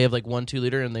peppers if they have like 1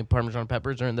 2-liter and the Parmesan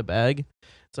peppers are in the bag,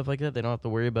 stuff like that. They don't have to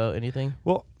worry about anything.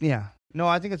 Well, yeah. No,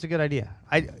 I think it's a good idea.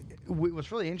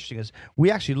 What's really interesting is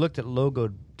we actually looked at logo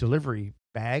delivery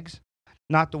bags,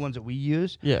 not the ones that we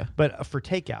use, Yeah. but for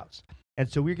takeouts. And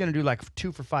so we're going to do like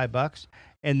 2 for $5,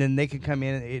 and then they can come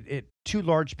in. It 2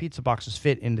 large pizza boxes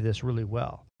fit into this really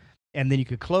well, and then you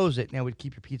could close it, and it would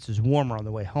keep your pizzas warmer on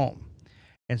the way home.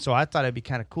 And so I thought it'd be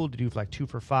kind of cool to do like 2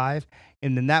 for $5,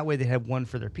 and then that way they have one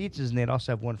for their pizzas, and they'd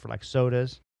also have one for like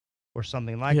sodas or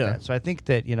something like Yeah. that. So I think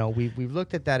that we've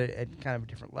looked at that at kind of a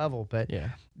different level, but Yeah.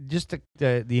 just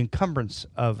the encumbrance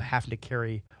of having to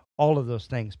carry all of those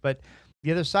things. But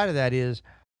the other side of that is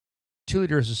 2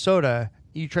 liters of soda.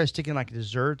 You try sticking like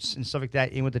desserts and stuff like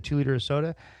that in with the 2 liter of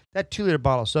soda. That 2 liter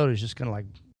bottle of soda is just going to like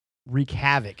wreak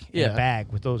havoc in Yeah. a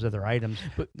bag with those other items.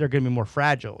 But they're going to be more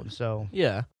fragile, and so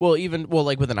Yeah. Well,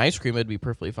 like with an ice cream, it'd be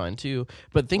perfectly fine too.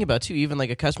 But think about too, even like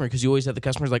a customer, because you always have the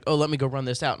customers like, oh, let me go run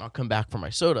this out and I'll come back for my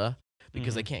soda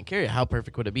because they can't carry it. How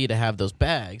perfect would it be to have those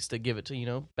bags to give it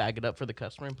to, bag it up for the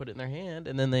customer and put it in their hand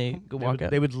and then they go walk out?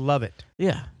 they would love it.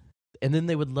 Yeah. And then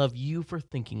they would love you for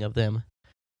thinking of them.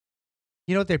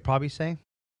 You know what they'd probably say?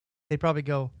 They'd probably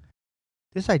go,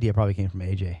 "This idea probably came from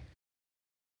AJ.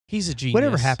 He's a genius.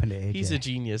 Whatever happened to AJ? He's a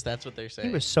genius. That's what they're saying.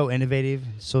 He was so innovative,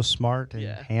 so smart, and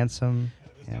Yeah. handsome,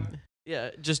 and yeah.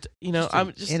 Just, just I'm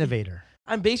an just innovator."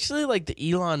 I'm basically like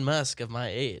the Elon Musk of my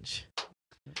age.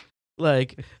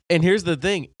 Like, and here's the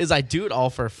thing: is I do it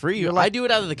all for free. You're like- I do it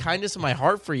out of the kindness of my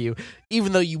heart for you,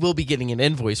 even though you will be getting an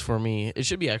invoice for me. It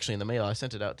should be actually in the mail. I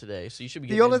sent it out today, so you should be.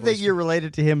 The Getting only an thing invoice you're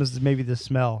related to him is maybe the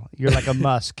smell. You're like a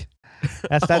musk.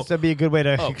 That'd be a good way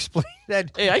to Oh. explain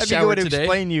that. Hey, I that'd be a good way showered to today.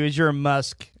 explain you is you're a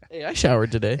musk. Hey, I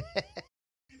showered today.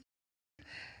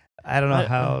 I don't know I-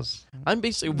 how else. I'm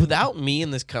basically without me in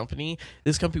this company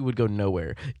would go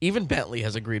nowhere. Even Bentley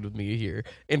has agreed with me here,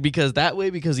 and because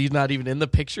he's not even in the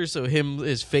picture, so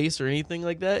his face or anything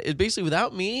like that. It's basically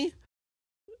without me.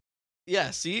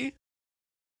 Yeah, see,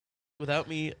 without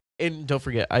me, and don't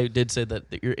forget, I did say that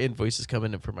your invoice is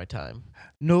coming in for my time.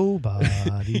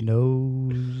 Nobody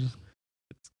knows.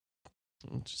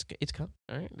 It's coming.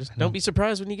 All right, just I know. don't be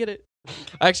surprised when you get it.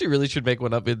 I actually really should make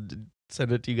one up and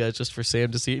send it to you guys just for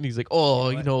Sam to see it. And he's like, "Oh,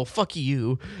 You know what? fuck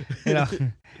you." You know,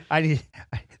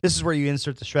 this is where you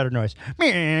insert the shredder noise.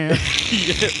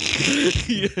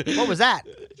 What was that?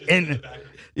 And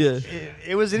Yeah.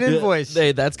 it was an invoice.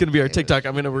 Hey, that's gonna be our TikTok.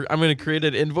 I'm gonna create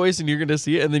an invoice, and you're gonna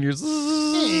see it, and then you're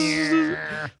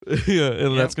yeah,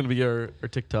 and that's gonna be our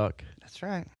TikTok. That's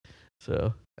right.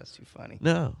 So That's too funny.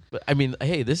 no, but I mean,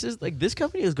 hey, this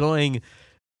company is going.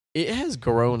 It has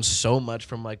grown so much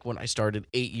from like when I started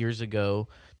 8 years ago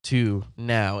to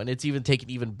now, and it's even taken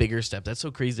even bigger steps. That's so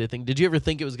crazy to think. Did you ever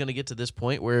think it was gonna get to this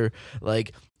point where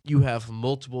like you have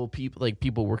multiple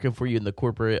people working for you in the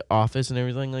corporate office and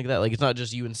everything like that? Like it's not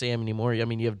just you and Sam anymore. I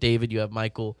mean, you have David, you have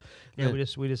Michael. Yeah,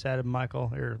 we just added Michael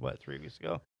here 3 weeks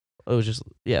ago. Oh, it was just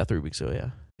 3 weeks ago. Yeah.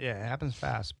 Yeah, it happens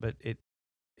fast, but it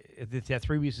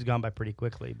 3 weeks has gone by pretty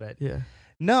quickly. But Yeah.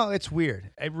 no, it's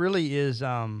weird. It really is.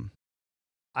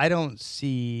 I don't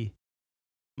see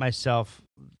myself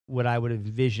what I would have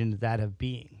envisioned that of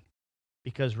being,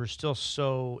 because we're still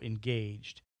so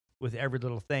engaged with every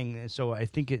little thing. And so I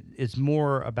think it's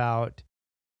more about,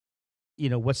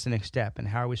 what's the next step and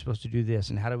how are we supposed to do this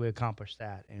and how do we accomplish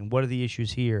that and what are the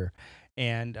issues here.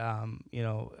 And,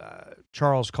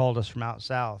 Charles called us from out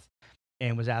south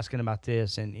and was asking about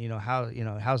this and,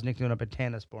 how's Nick doing up at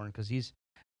Tanasbourne? Because he's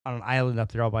on an island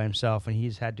up there all by himself, and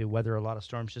he's had to weather a lot of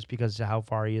storms just because of how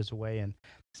far he is away. And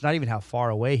it's not even how far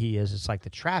away he is. It's like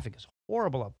the traffic is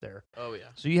horrible up there. Oh yeah.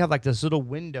 So you have like this little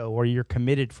window where you're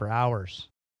committed for hours.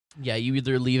 Yeah, you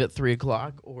either leave at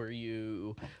 3:00 or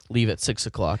you leave at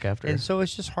 6:00 after. And so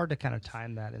it's just hard to kind of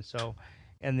time that.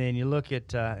 And then you look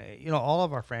at, all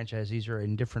of our franchisees are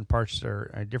in different parts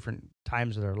or different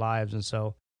times of their lives. And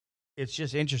so it's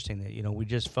just interesting that, we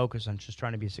just focus on just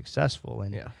trying to be successful.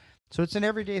 And so it's an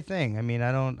everyday thing. I mean,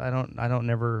 I don't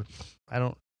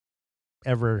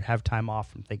ever have time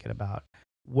off from thinking about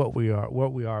what we are, where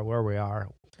we are,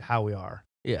 how we are.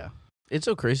 Yeah. It's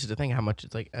so crazy to think how much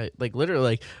it's like literally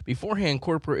like beforehand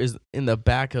corporate is in the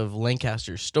back of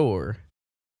Lancaster's store.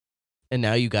 And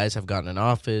now you guys have gotten an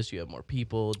office, you have more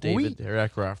people, David,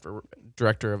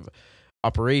 director of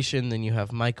operation, then you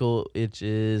have Michael, which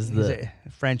is the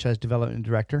franchise development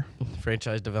director.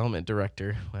 Franchise development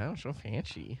director. Wow, so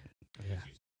fancy.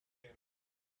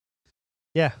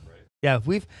 Yeah. Yeah,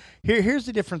 here's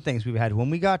the different things we've had. When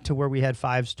we got to where we had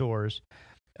 5 stores,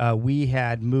 we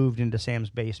had moved into Sam's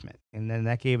basement, and then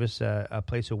that gave us a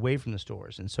place away from the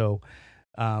stores. And so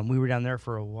we were down there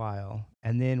for a while,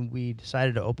 and then we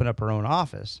decided to open up our own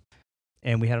office,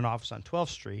 and we had an office on 12th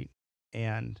Street,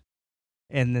 and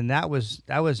then that was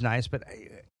nice. But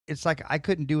it's like I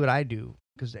couldn't do what I do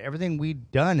because everything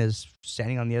we'd done is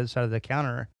standing on the other side of the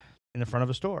counter in the front of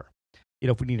a store.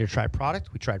 If we needed to try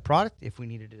product, we tried product. If we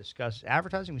needed to discuss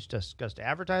advertising, we discussed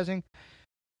advertising.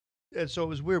 And so it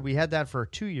was weird. We had that for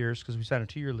 2 years because we signed a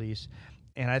 2-year lease.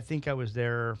 And I think I was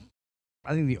there.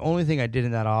 I think the only thing I did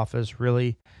in that office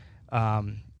really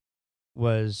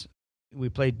was we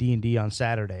played D&D on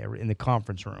Saturday in the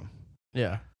conference room.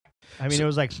 Yeah. I mean, it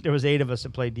was like there was 8 of us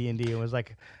that played D&D. It was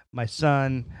like my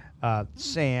son,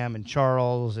 Sam, and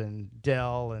Charles, and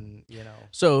Dell, and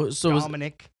So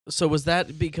Dominic. Was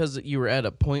that because you were at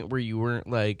a point where you weren't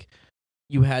like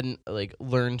you hadn't like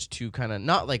learned to kind of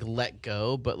not like let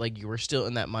go, but like you were still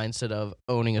in that mindset of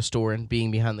owning a store and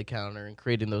being behind the counter and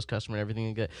creating those customers and everything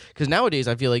like that? Because nowadays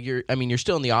I feel like you're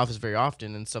still in the office very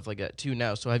often and stuff like that too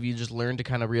now. So have you just learned to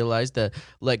kind of realize that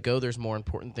let go, there's more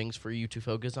important things for you to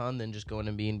focus on than just going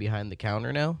and being behind the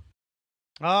counter now?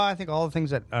 I think all the things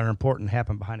that are important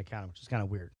happen behind the counter, which is kind of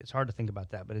weird. It's hard to think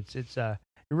about that, but it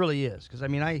really is. Because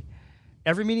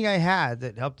every meeting I had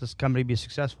that helped this company be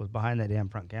successful was behind that damn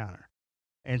front counter.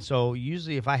 And so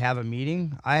usually if I have a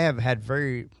meeting,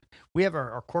 we have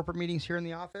our corporate meetings here in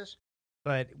the office,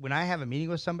 but when I have a meeting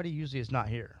with somebody, usually it's not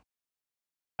here.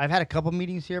 I've had a couple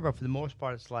meetings here, but for the most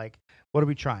part, it's like, what are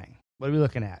we trying? What are we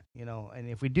looking at? And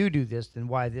if we do this, then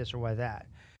why this or why that?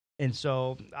 And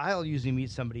so I'll usually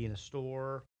meet somebody in a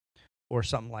store or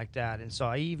something like that. And so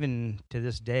I even to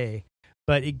this day,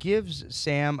 but it gives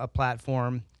Sam a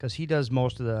platform because he does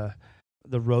most of the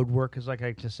road work, as like I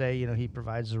like to say, he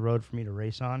provides the road for me to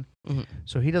race on. Mm-hmm.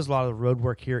 So he does a lot of the road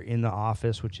work here in the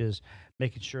office, which is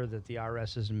making sure that the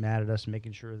IRS isn't mad at us, and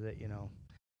making sure that,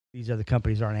 these other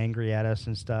companies aren't angry at us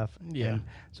and stuff. Yeah. And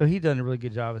so he's done a really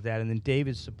good job with that. And then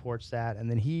David supports that.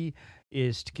 And then he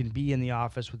can be in the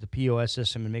office with the POS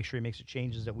system and make sure he makes the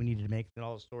changes that we needed to make in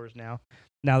all the stores now.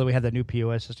 Now that we have that new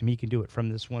POS system, he can do it from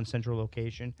this one central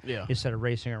location instead of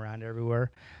racing around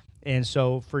everywhere. And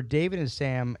so for David and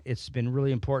Sam, it's been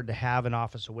really important to have an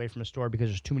office away from a store because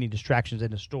there's too many distractions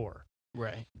in the store.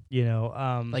 Right.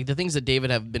 Like the things that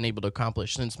David have been able to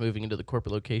accomplish since moving into the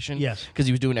corporate location. Yes. Because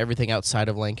he was doing everything outside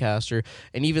of Lancaster.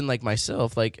 And even like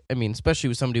myself, especially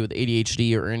with somebody with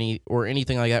ADHD or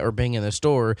anything like that, or bang in the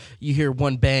store, you hear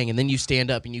one bang and then you stand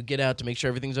up and you get out to make sure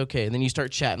everything's okay. And then you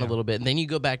start chatting a little bit and then you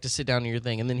go back to sit down to your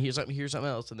thing and then hear something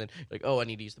else. And then like, oh, I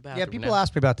need to use the bathroom. Yeah, people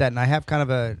ask me about that. And I have kind of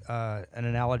an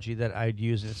analogy that I'd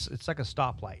use. It's like a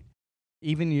stoplight.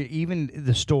 Even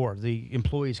the store, the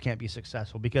employees can't be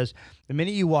successful because the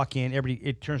minute you walk in,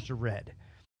 it turns to red.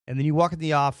 And then you walk in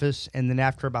the office, and then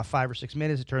after about 5 or 6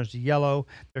 minutes, it turns to yellow.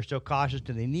 They're still cautious.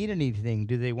 Do they need anything?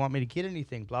 Do they want me to get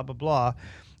anything? Blah, blah, blah.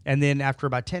 And then after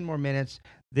about 10 more minutes,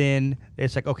 then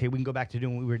it's like, okay, we can go back to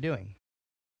doing what we were doing.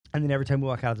 And then every time we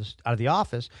walk out of the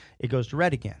office, it goes to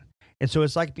red again. And so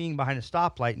it's like being behind a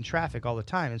stoplight in traffic all the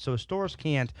time. And so stores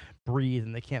can't breathe,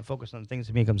 and they can't focus on things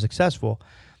to make them successful.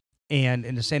 And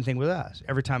the same thing with us.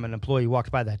 Every time an employee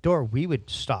walked by that door, we would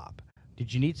stop.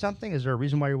 Did you need something? Is there a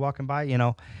reason why you're walking by?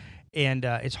 And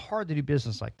it's hard to do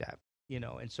business like that.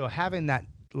 And so having that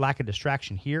lack of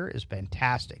distraction here is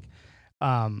fantastic.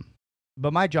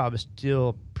 But my job is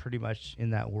still pretty much in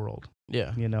that world.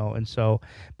 Yeah. And so,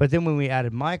 but then when we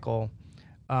added Michael,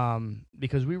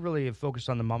 because we really have focused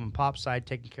on the mom and pop side,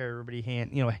 taking care of everybody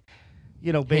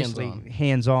basically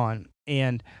hands on.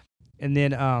 And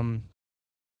then,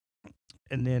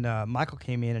 Michael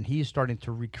came in, and he's starting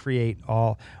to recreate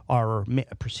all our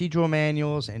procedural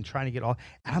manuals and trying to get all.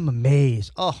 And I'm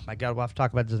amazed. Oh my God, we'll have to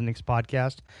talk about this in the next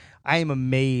podcast. I am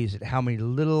amazed at how many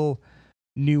little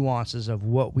nuances of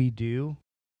what we do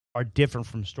are different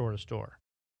from store to store.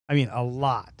 I mean, a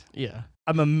lot. Yeah.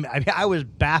 I was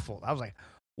baffled. I was like,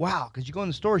 wow, because you go in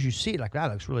the stores, you see it like,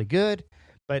 that looks really good.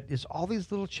 But it's all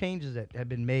these little changes that have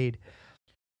been made.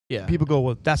 Yeah. People go,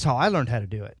 well, that's how I learned how to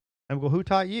do it. I go, who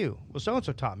taught you? Well,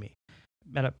 so-and-so taught me.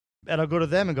 And I'll go to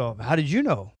them and go, how did you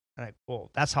know? And I, well,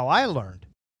 that's how I learned.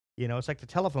 You know, it's like the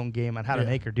telephone game on how to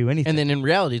make or do anything. And then in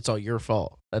reality, it's all your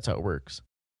fault. That's how it works.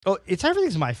 Oh,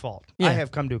 everything's my fault. Yeah. I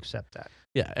have come to accept that.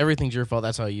 Yeah, everything's your fault.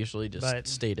 That's how I usually just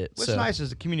state it. What's nice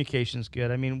is the communication's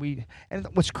good. I mean, and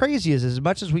what's crazy is as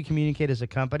much as we communicate as a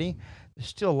company, there's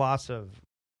still lots of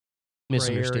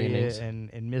misunderstandings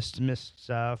and missed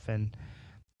stuff, and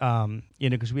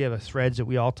because we have threads that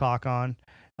we all talk on.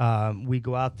 We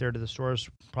go out there to the stores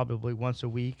probably once a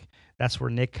week. That's where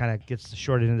Nick kind of gets the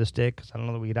short end of the stick because I don't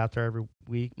know that we get out there every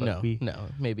week. But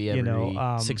maybe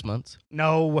every 6 months.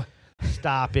 No,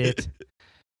 stop it.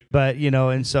 But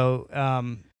and so,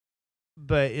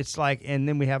 but it's like, and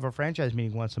then we have our franchise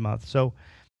meeting once a month. So,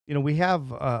 we have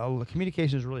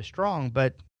communication is really strong.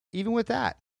 But even with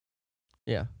that,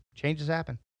 changes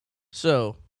happen.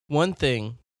 So one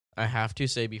thing I have to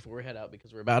say before we head out,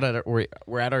 because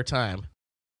we're at our time.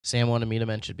 Sam wanted me to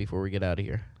mention before we get out of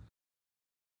here.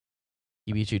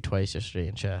 He beat you twice yesterday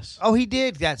in chess. Oh, he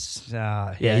did. That's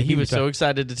he was so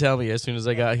excited to tell me as soon as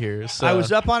I got here. So. I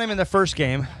was up on him in the first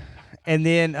game, and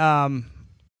then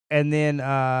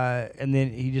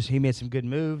he made some good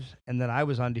moves, and then I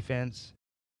was on defense,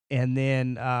 and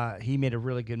then he made a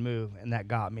really good move, and that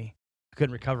got me. I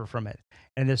couldn't recover from it.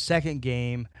 And the second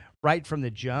game, right from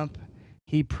the jump,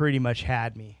 he pretty much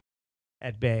had me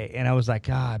at bay, and I was like,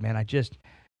 God, man,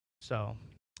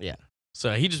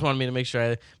 So he just wanted me to make sure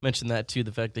I mentioned that too,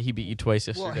 the fact that he beat you twice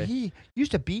yesterday. Well, he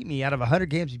used to beat me out of 100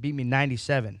 games. He beat me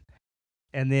 97.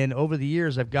 And then over the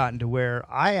years, I've gotten to where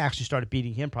I actually started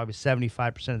beating him probably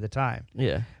 75% of the time.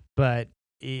 Yeah. But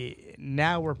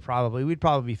now we'd probably be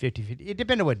 50-50. It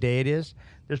depends on what day it is.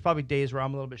 There's probably days where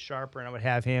I'm a little bit sharper and I would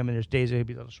have him, and there's days where he'd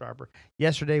be a little sharper.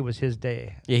 Yesterday was his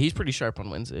day. Yeah, he's pretty sharp on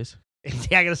Wednesdays.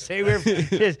 Yeah, I gotta stay away from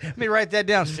his. Let me write that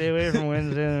down. Stay away from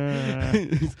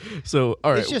Wednesday. So, all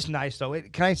right. It's just nice though.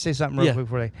 Can I say something real quick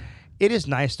before it is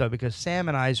nice though, because Sam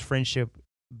and I's friendship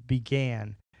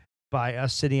began by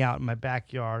us sitting out in my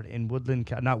backyard in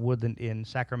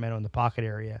Sacramento in the Pocket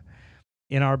area.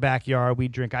 In our backyard, we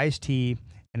drink iced tea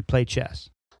and play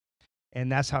chess,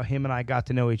 and that's how him and I got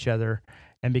to know each other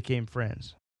and became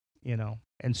friends.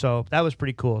 And so that was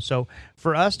pretty cool. So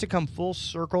for us to come full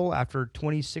circle after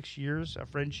 26 years of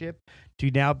friendship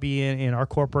to now be in our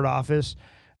corporate office,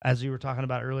 as we were talking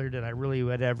about earlier, that I really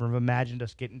would ever have imagined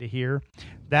us getting to here,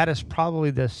 that is probably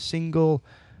the single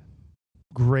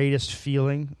greatest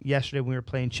feeling. Yesterday when we were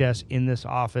playing chess in this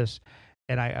office,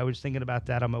 and I was thinking about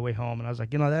that on my way home, and I was like,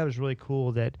 that was really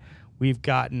cool that we've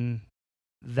gotten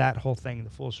that whole thing, the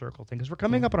full circle thing, because we're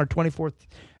coming up on our 24th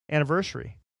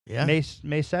anniversary. Yeah, May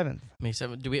 7th. May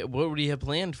 7th. What would you have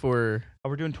planned for? Oh,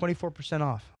 we're doing 24%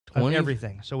 off on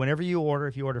everything. So whenever you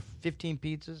order 15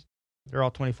 pizzas, they're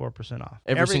all 24% off.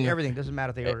 Everything doesn't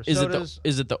matter if they order sodas.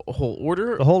 Is it the whole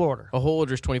order? The whole order. A whole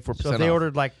order is 24% off. So if they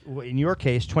ordered, like in your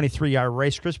case, 23 our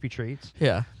Rice Krispie treats.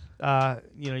 Yeah.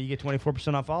 You get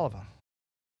 24% off all of them.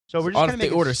 So we're just off going to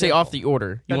make the order. Say off the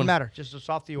order. Doesn't matter. Just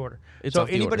off the order. So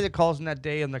anybody that calls in that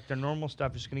day and like their normal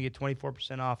stuff is going to get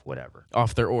 24% off, whatever.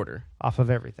 Off their order. Off of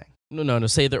everything. No.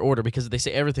 Say their order, because if they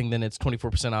say everything, then it's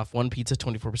 24% off. One pizza,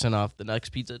 24% off. The next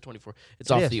pizza, 24%. It's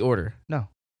off the order. No.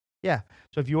 Yeah.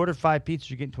 So if you order 5 pizzas,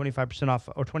 you're getting 25% off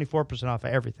or 24% off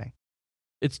of everything.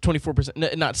 It's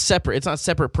 24%. Not separate. It's not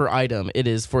separate per item. It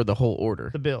is for the whole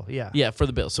order. The bill. Yeah. Yeah, for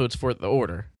the bill. So it's for the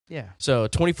order. Yeah. So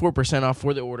 24% off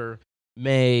for the order.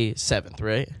 May 7th,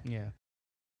 right? Yeah.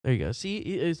 There you go.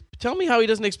 See, tell me how he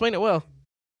doesn't explain it well.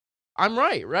 I'm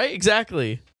right?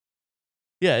 Exactly.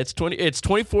 Yeah, it's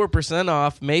 24%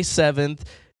 off May 7th.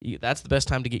 That's the best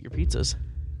time to get your pizzas.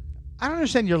 I don't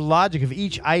understand your logic of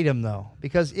each item though,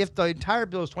 because if the entire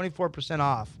bill is 24%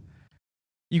 off,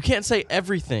 you can't say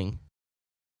everything.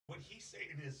 What he's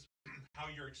saying is how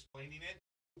you're explaining it.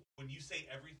 When you say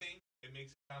everything, it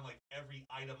makes it sound like every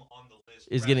item on the list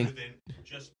is rather getting than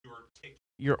just your ticket.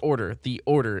 Your order, the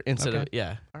order instead of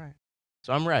All right.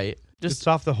 So I'm right. Just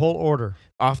off the whole order.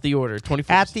 Off the order.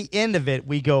 24. At the end of it,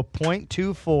 we go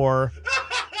 0.24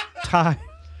 time.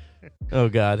 Oh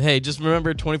God! Hey, just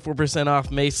remember 24% off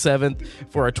May 7th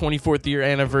for our 24th year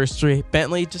anniversary.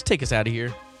 Bentley, just take us out of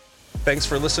here. Thanks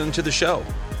for listening to the show.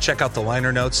 Check out the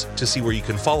liner notes to see where you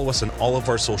can follow us on all of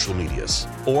our social medias.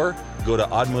 Or go to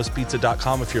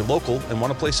oddmostpizza.com if you're local and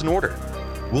want to place an order.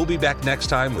 We'll be back next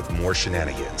time with more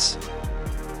shenanigans.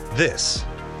 This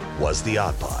was The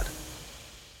Odd Pod.